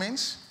understand what this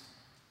means?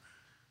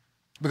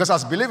 Because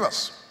as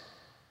believers,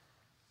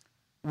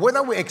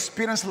 whether we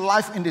experience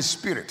life in the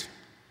Spirit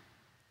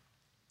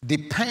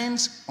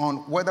depends on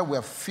whether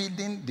we're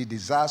feeding the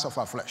desires of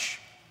our flesh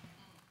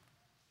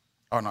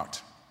or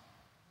not.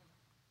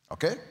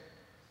 Okay?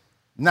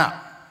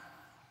 Now,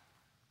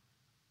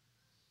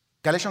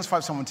 Galatians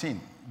 5:17.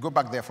 Go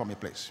back there for me,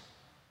 please.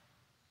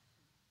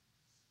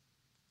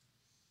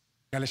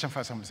 Galatians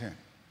 5:17.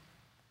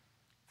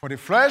 For the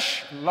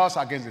flesh lusts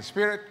against the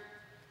Spirit,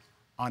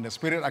 and the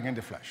Spirit against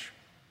the flesh.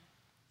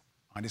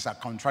 And these are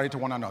contrary to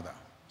one another,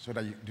 so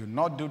that you do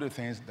not do the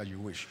things that you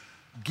wish.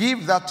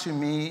 Give that to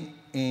me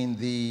in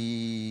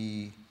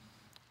the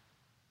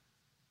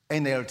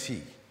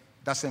NLT,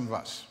 that same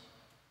verse.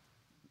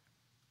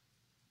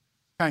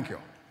 Thank you.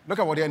 Look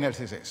at what the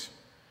NLT says.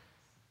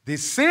 The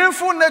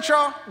sinful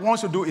nature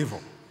wants to do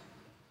evil.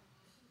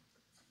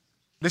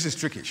 This is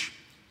trickish.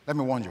 Let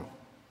me warn you.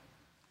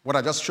 What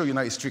I just showed you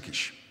now is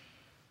trickish.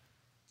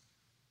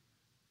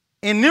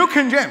 In New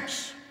King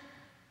James,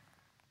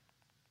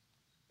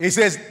 it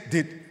says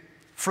the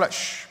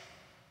flesh.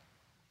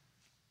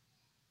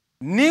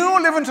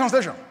 New Living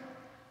Translation,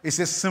 it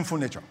says sinful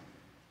nature.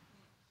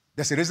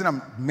 There's a reason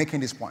I'm making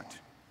this point.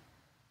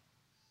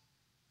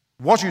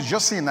 What you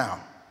just see now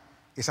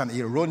is an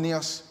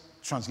erroneous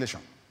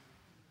translation.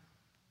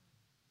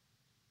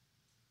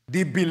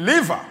 The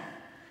believer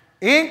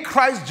in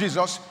Christ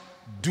Jesus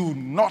do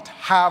not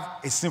have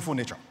a sinful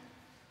nature.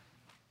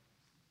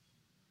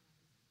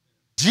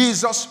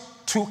 Jesus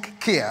took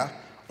care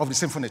of the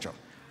sinful nature.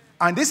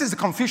 And this is the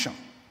confusion.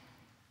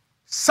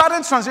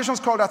 Certain translations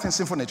call that thing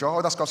sinful nature,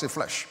 others call it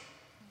flesh.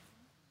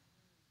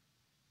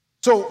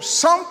 So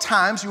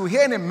sometimes you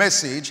hear in a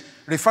message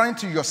referring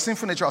to your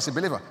sinful nature as a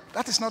believer.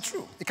 That is not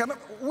true. It cannot.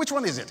 Which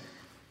one is it?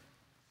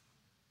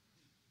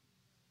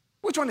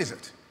 Which one is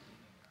it?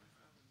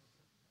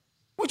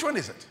 Which one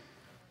is it?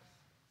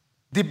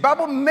 The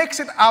Bible makes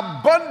it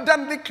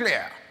abundantly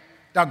clear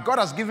that God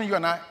has given you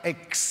and I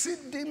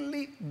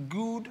exceedingly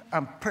good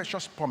and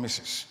precious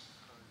promises,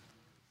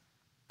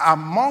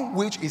 among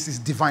which is his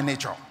divine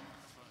nature.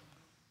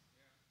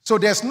 So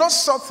there's no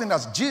such thing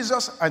as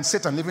Jesus and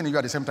Satan living in you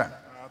at the same time.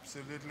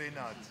 Absolutely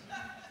not.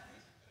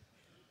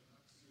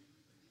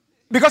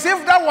 Because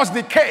if that was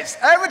the case,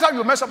 every time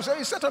you mess up, you say,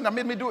 it's Satan that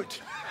made me do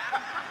it.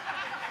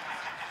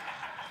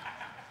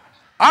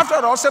 After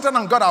all, Satan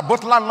and God are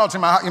both landlords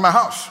in my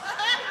house.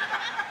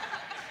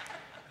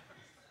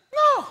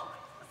 No.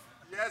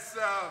 Yes,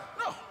 sir.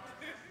 No.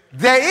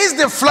 There is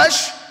the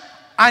flesh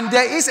and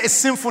there is a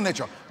sinful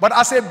nature. But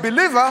as a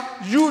believer,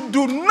 you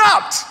do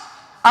not,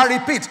 I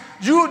repeat,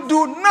 you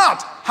do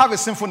not have a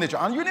sinful nature.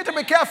 And you need to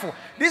be careful.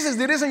 This is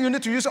the reason you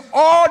need to use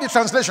all the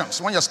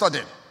translations when you're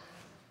studying.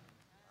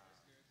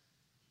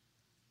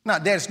 Now,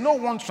 there's no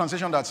one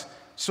translation that's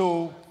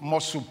so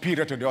much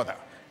superior to the other.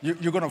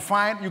 You're going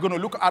to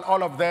look at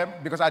all of them,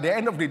 because at the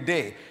end of the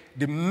day,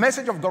 the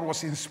message of God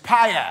was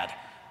inspired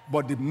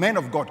but the men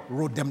of God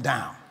wrote them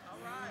down.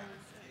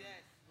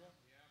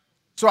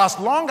 So as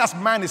long as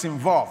man is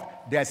involved,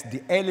 there's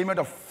the element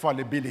of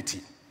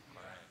fallibility.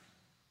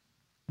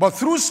 But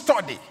through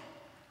study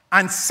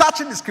and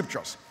searching the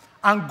scriptures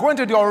and going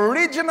to the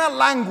original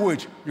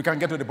language, you can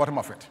get to the bottom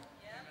of it.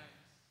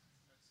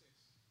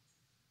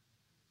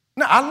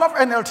 Now, I love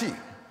NLT.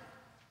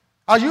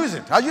 I use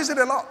it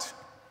a lot.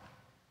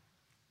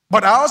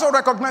 But I also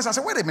recognize, I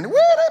say, wait a minute.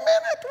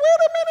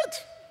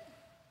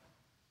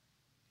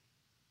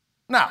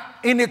 Now,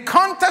 in the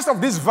context of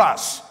this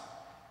verse,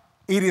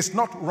 it is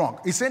not wrong.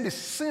 It's saying the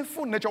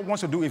sinful nature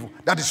wants to do evil.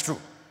 That is true.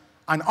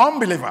 An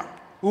unbeliever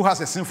who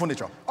has a sinful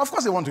nature, of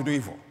course they want to do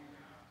evil.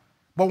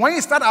 But when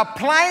you start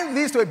applying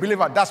this to a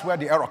believer, that's where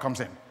the error comes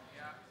in.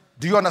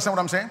 Do you understand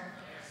what I'm saying?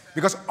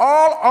 Because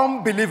all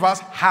unbelievers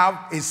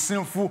have a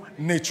sinful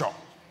nature.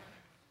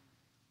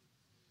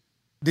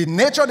 The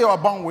nature they were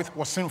born with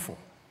was sinful.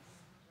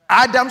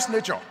 Adam's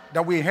nature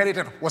that we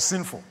inherited was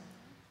sinful.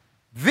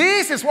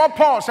 This is what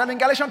Paul said in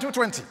Galatians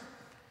 2:20.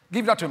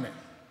 Give that to me.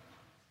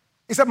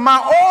 He said, my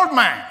old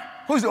man,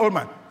 who's the old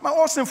man? My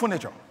old sinful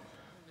nature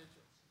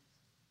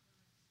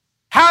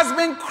has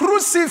been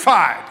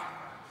crucified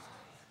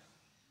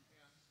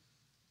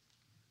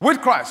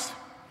with Christ.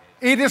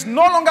 It is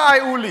no longer I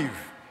who live,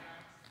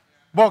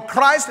 but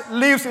Christ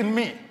lives in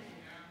me.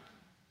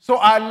 So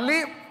I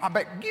live, I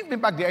beg, give me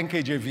back the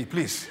NKJV,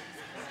 please.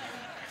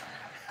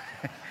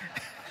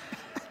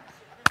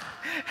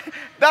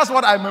 That's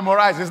what I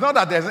memorized. It's not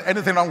that there's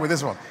anything wrong with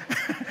this one.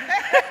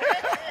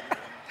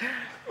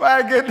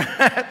 My goodness,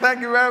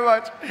 thank you very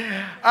much.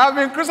 I've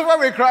been crucified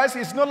with Christ.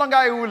 It's no longer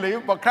I who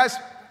live, but Christ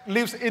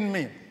lives in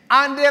me.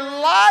 And the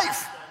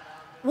life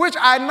which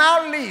I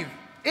now live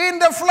in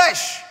the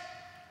flesh,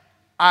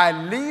 I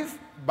live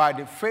by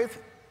the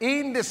faith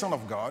in the Son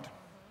of God,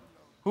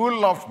 who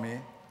loved me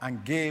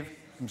and gave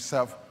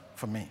himself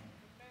for me.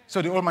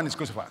 So the old man is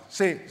crucified.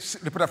 Say,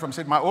 repeat that from,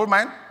 say, my old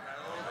man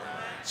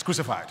is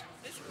crucified.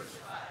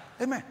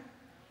 Amen.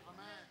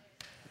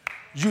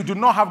 You do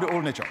not have the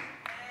old nature.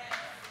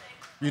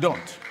 You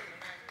don't.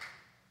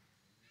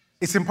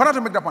 It's important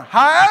to make that point.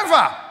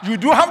 However, you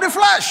do have the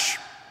flesh.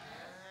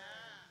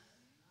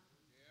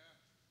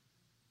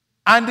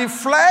 And the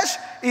flesh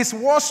is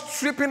what's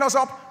tripping us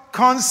up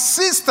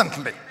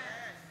consistently.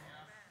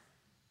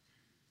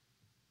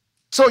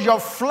 So your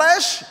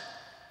flesh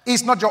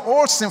is not your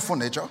old sinful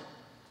nature.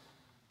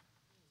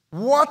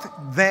 What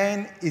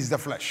then is the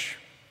flesh?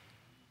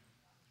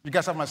 You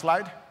guys have my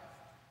slide?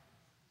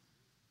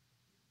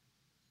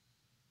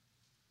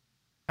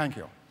 Thank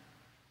you.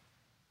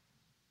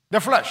 The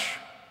flesh.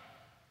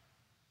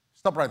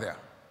 Stop right there.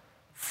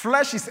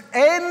 Flesh is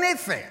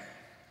anything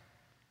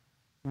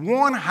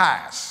one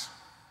has.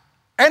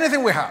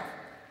 Anything we have.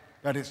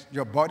 That is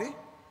your body,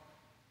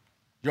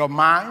 your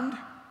mind,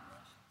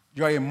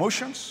 your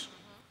emotions,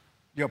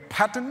 your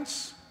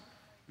patterns,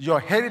 your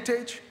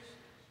heritage,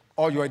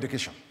 or your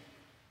education.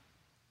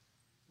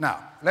 Now,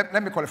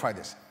 let me qualify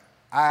this.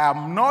 I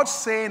am not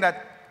saying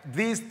that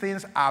these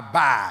things are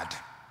bad.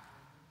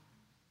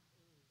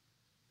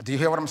 Do you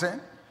hear what I'm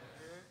saying?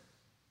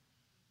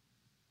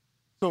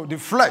 So the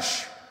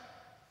flesh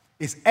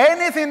is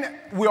anything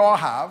we all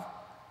have,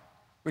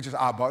 which is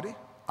our body,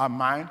 our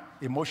mind,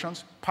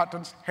 emotions,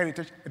 patterns,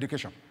 heritage,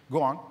 education.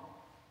 Go on.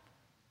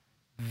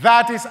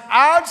 That is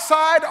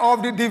outside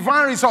of the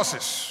divine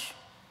resources.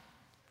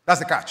 That's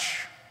the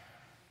catch.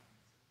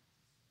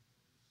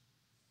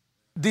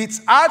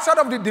 It's outside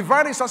of the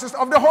divine resources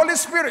of the Holy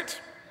Spirit.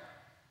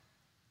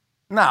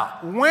 Now,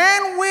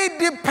 when we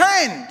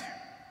depend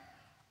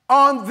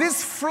on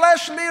these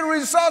fleshly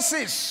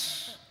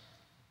resources,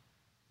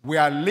 we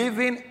are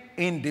living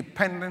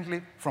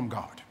independently from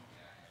God.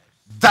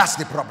 That's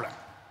the problem.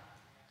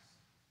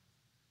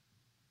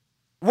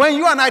 When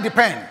you and I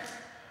depend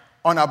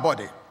on our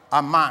body,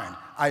 our mind,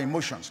 our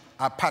emotions,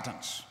 our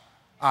patterns,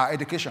 our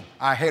education,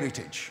 our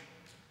heritage,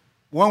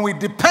 when we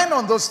depend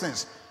on those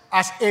things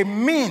as a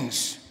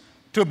means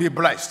to be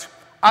blessed,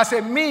 as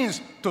a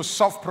means to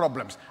solve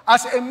problems,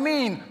 as a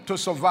means to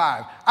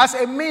survive, as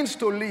a means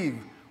to live,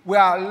 we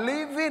are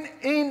living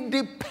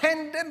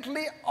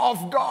independently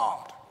of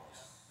God.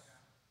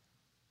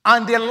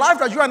 And the life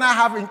that you and I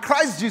have in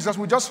Christ Jesus,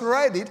 we just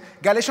read it,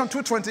 Galatians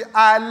 2:20,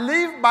 I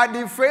live by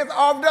the faith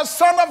of the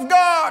Son of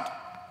God.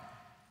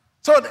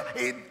 So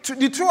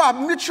the two are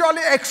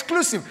mutually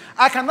exclusive.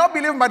 I cannot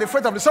be living by the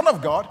faith of the Son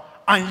of God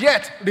and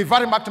yet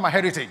reverting back to my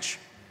heritage.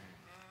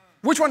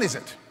 Which one is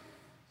it?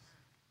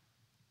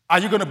 Are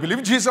you going to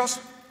believe Jesus,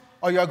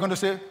 or you are going to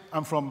say,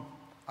 I'm from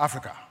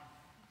Africa?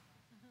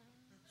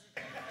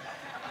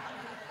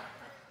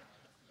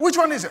 Which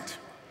one is it?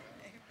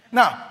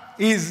 Now,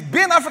 is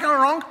being African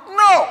wrong?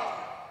 No.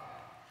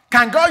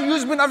 Can God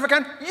use being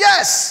African?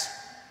 Yes.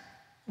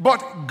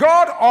 But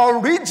God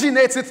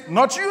originates it,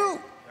 not you.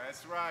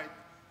 That's right.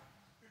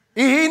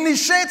 He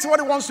initiates what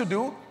he wants to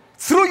do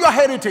through your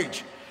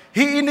heritage.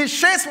 He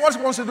initiates what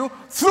he wants to do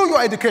through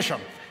your education.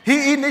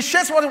 He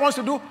initiates what he wants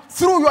to do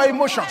through your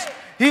emotions.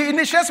 He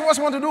initiates what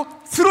he wants to do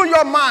through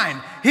your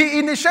mind. He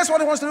initiates what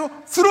he wants to do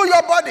through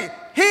your body.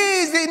 He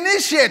is the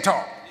initiator.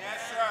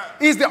 Yes, sir.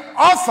 He's the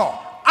author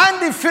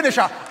and the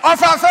finisher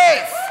of our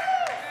faith.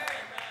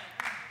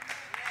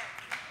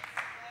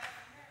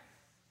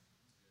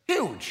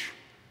 Huge.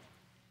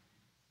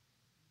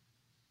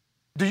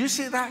 Do you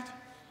see that?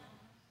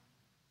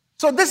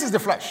 So this is the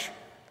flesh.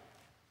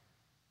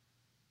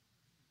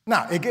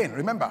 Now, again,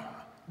 remember,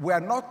 we are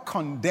not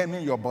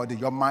condemning your body,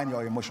 your mind,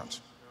 your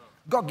emotions.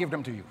 God gave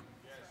them to you.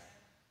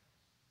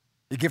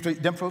 He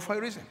gave them for a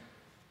reason.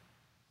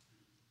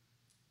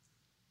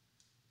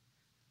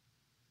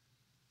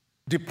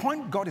 The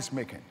point God is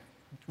making,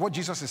 what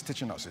Jesus is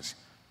teaching us is,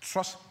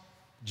 trust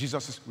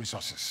Jesus'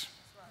 resources.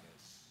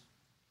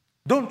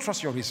 Don't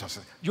trust your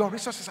resources. Your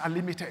resources are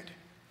limited.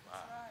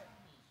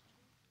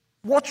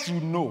 What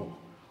you know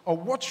or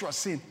what you are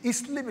seeing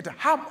is limited.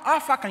 How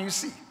far can you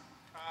see?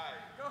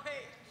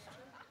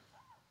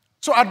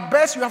 So at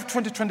best, you have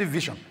 20/20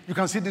 vision. You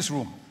can see this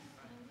room.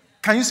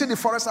 Can you see the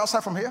forest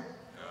outside from here?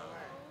 No.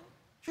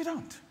 You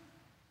don't.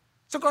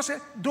 So God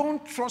said,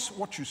 don't trust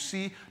what you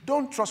see.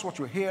 Don't trust what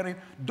you're hearing.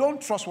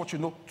 Don't trust what you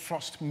know.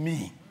 Trust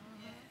me.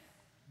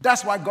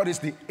 That's why God is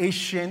the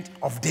Ancient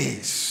of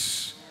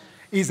Days.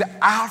 He's the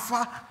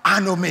Alpha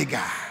and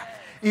Omega.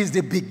 He's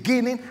the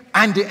beginning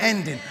and the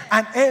ending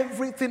and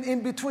everything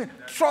in between.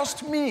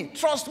 Trust me.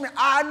 Trust me.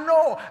 I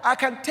know. I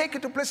can take you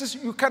to places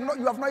you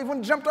have not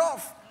even jumped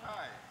off.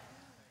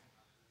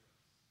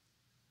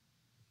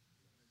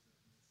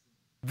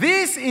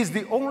 This is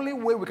the only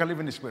way we can live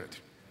in the Spirit.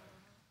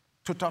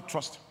 Total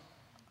trust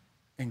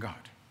in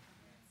God.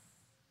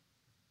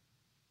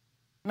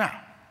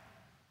 Now,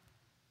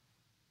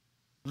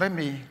 I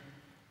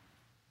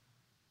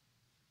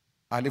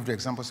leave the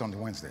examples on the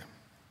Wednesday.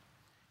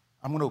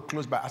 I'm going to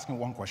close by asking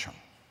one question.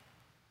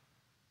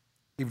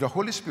 If the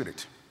Holy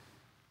Spirit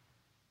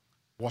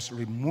was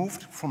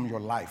removed from your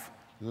life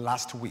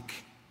last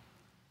week,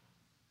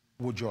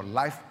 would your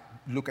life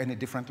look any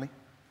differently?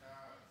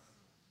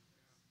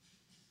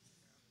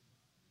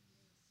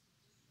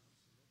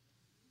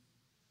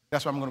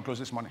 That's why I'm going to close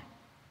this morning.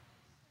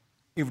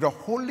 If the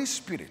Holy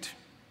Spirit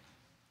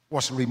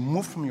was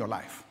removed from your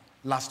life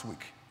last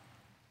week,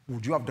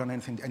 would you have done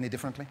anything any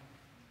differently?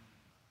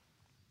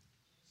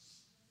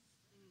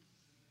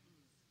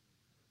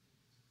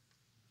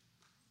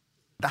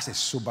 That's a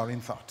sobering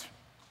thought.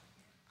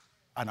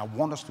 And I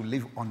want us to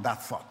live on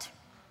that thought.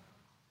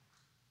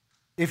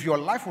 If your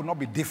life would not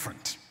be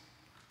different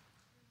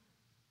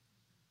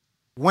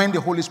when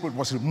the Holy Spirit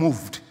was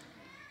removed,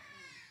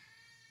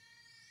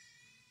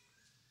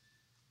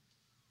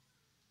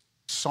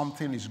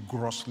 something is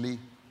grossly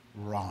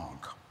wrong.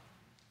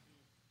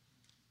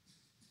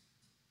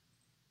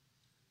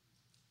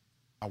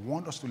 I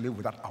want us to live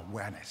with that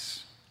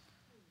awareness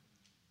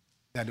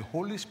that the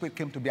Holy Spirit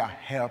came to be our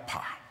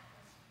helper,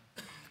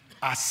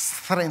 our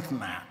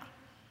strengthener,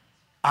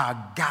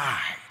 our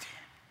guide.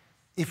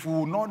 If we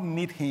will not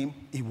need him,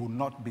 he will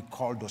not be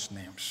called those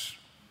names.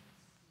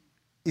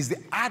 He's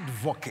the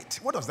advocate.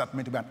 What does that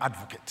mean to be an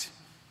advocate?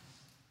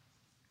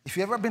 If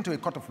you've ever been to a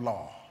court of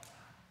law,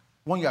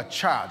 when you are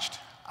charged,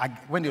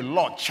 when the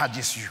law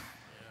charges you,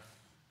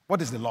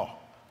 what is the law?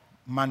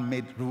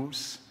 Man-made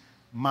rules,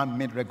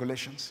 man-made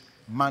regulations,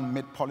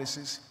 man-made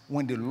policies.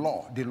 When the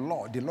law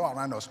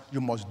around us,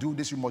 you must do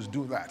this, you must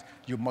do that.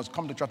 You must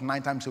come to church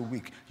 9 times a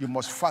week. You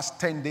must fast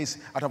 10 days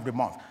out of the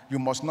month. You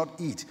must not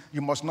eat.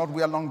 You must not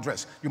wear long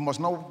dress. You must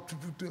not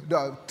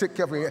take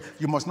care of your hair.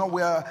 You must not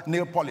wear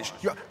nail polish.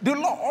 The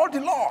law, all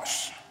the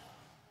laws.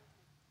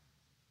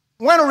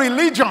 When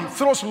religion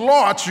throws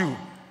law at you,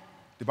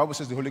 the Bible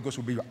says the Holy Ghost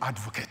will be your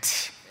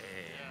advocate.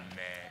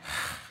 Amen.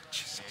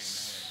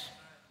 Jesus.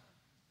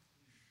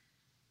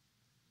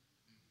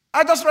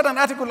 I just read an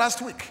article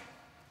last week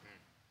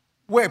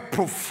where a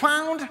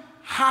profound,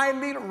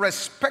 highly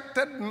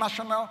respected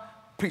national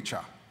preacher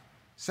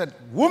said,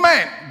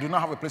 women do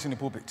not have a place in the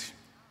pulpit.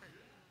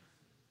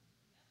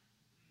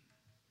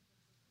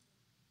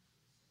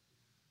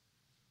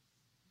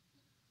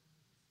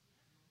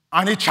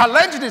 And he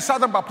challenged the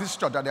Southern Baptist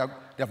Church that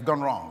they have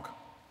done wrong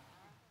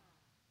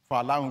for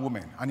allowing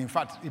women. And in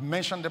fact, he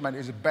mentioned them and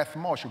he said, Beth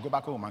Moore should go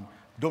back home and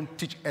don't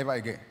teach ever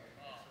again.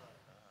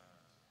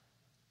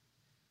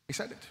 He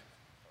said it.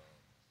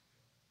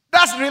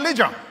 That's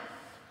religion.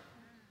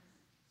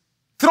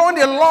 Throwing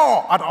the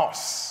law at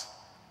us.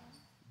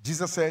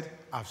 Jesus said,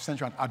 I've sent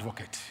you an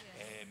advocate.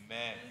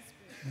 Amen.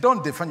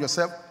 Don't defend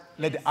yourself.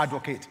 Let the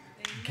advocate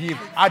give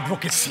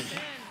advocacy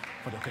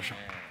for the occasion.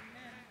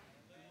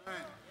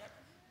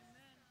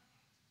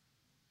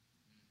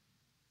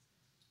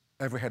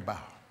 Every head bow.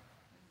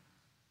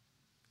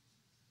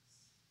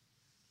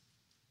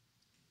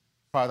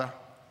 Father,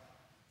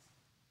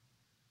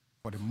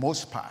 for the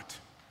most part,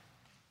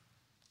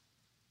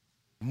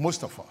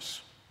 most of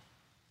us,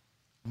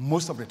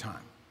 most of the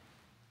time,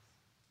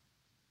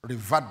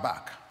 revert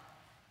back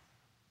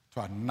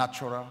to our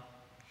natural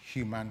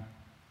human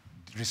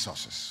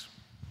resources.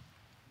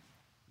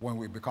 When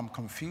we become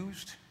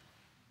confused,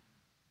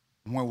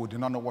 when we do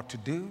not know what to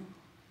do,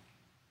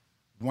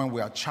 when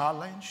we are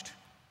challenged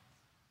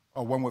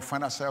or when we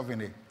find ourselves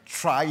in a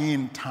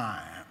trying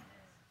time,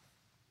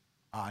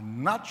 our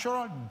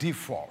natural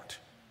default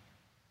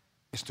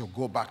is to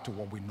go back to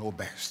what we know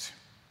best.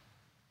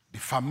 The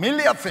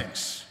familiar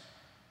things,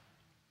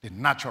 the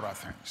natural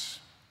things.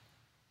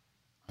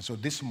 And so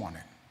this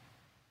morning,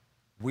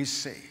 we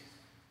say,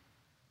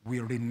 we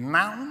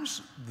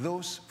renounce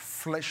those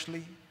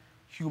fleshly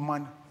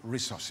human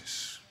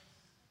resources.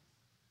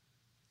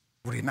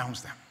 We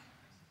renounce them.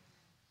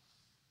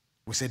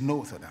 We say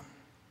no to them.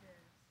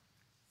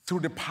 Through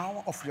the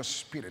power of your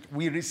Spirit,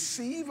 we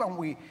receive and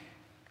we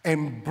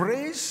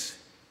embrace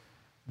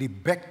the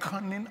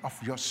beckoning of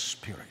your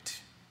Spirit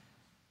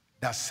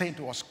that's saying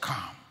to us,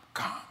 come,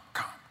 come,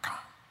 come, come.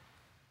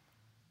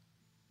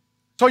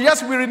 So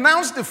yes, we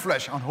renounce the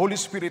flesh, and Holy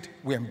Spirit,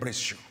 we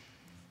embrace you.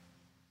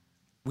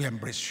 We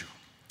embrace you.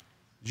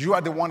 You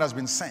are the one that's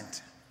been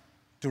sent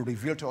to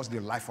reveal to us the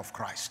life of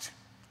Christ.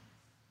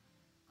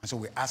 And so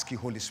we ask you,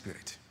 Holy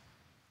Spirit,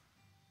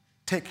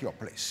 take your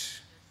place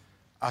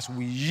as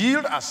we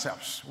yield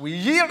ourselves, we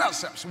yield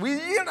ourselves, we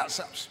yield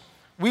ourselves,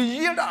 we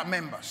yield our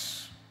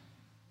members,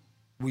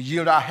 we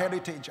yield our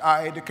heritage,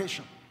 our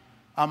education,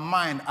 our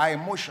mind, our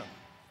emotion,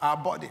 our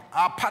body,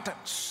 our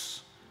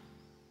patterns,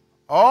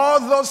 all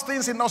those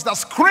things in us that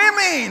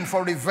screaming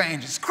for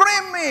revenge,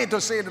 screaming to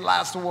say the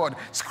last word,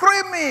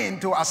 screaming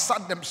to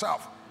assert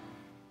themselves,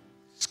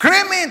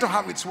 screaming to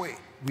have its way.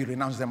 We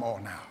renounce them all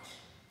now.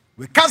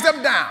 We cast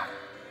them down.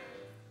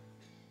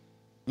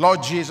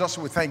 Lord Jesus,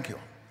 we thank you.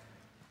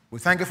 We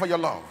thank you for your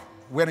love,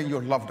 wherein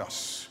you loved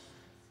us.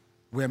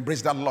 We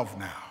embrace that love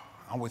now.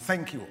 And we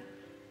thank you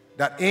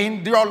that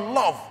in your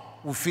love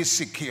we feel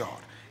secured.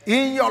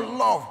 In your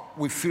love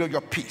we feel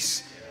your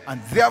peace.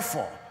 And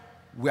therefore,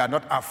 we are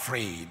not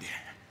afraid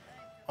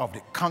of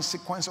the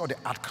consequence or the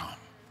outcome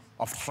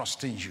of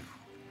trusting you.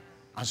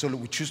 And so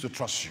we choose to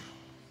trust you.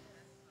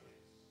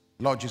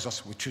 Lord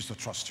Jesus, we choose to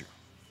trust you.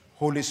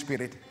 Holy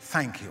Spirit,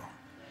 thank you.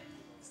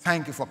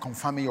 Thank you for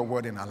confirming your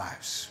word in our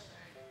lives.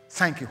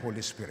 Thank you,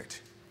 Holy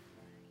Spirit.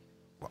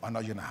 We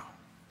honor you now.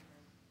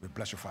 We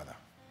bless you, Father.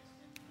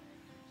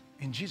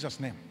 In Jesus'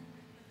 name.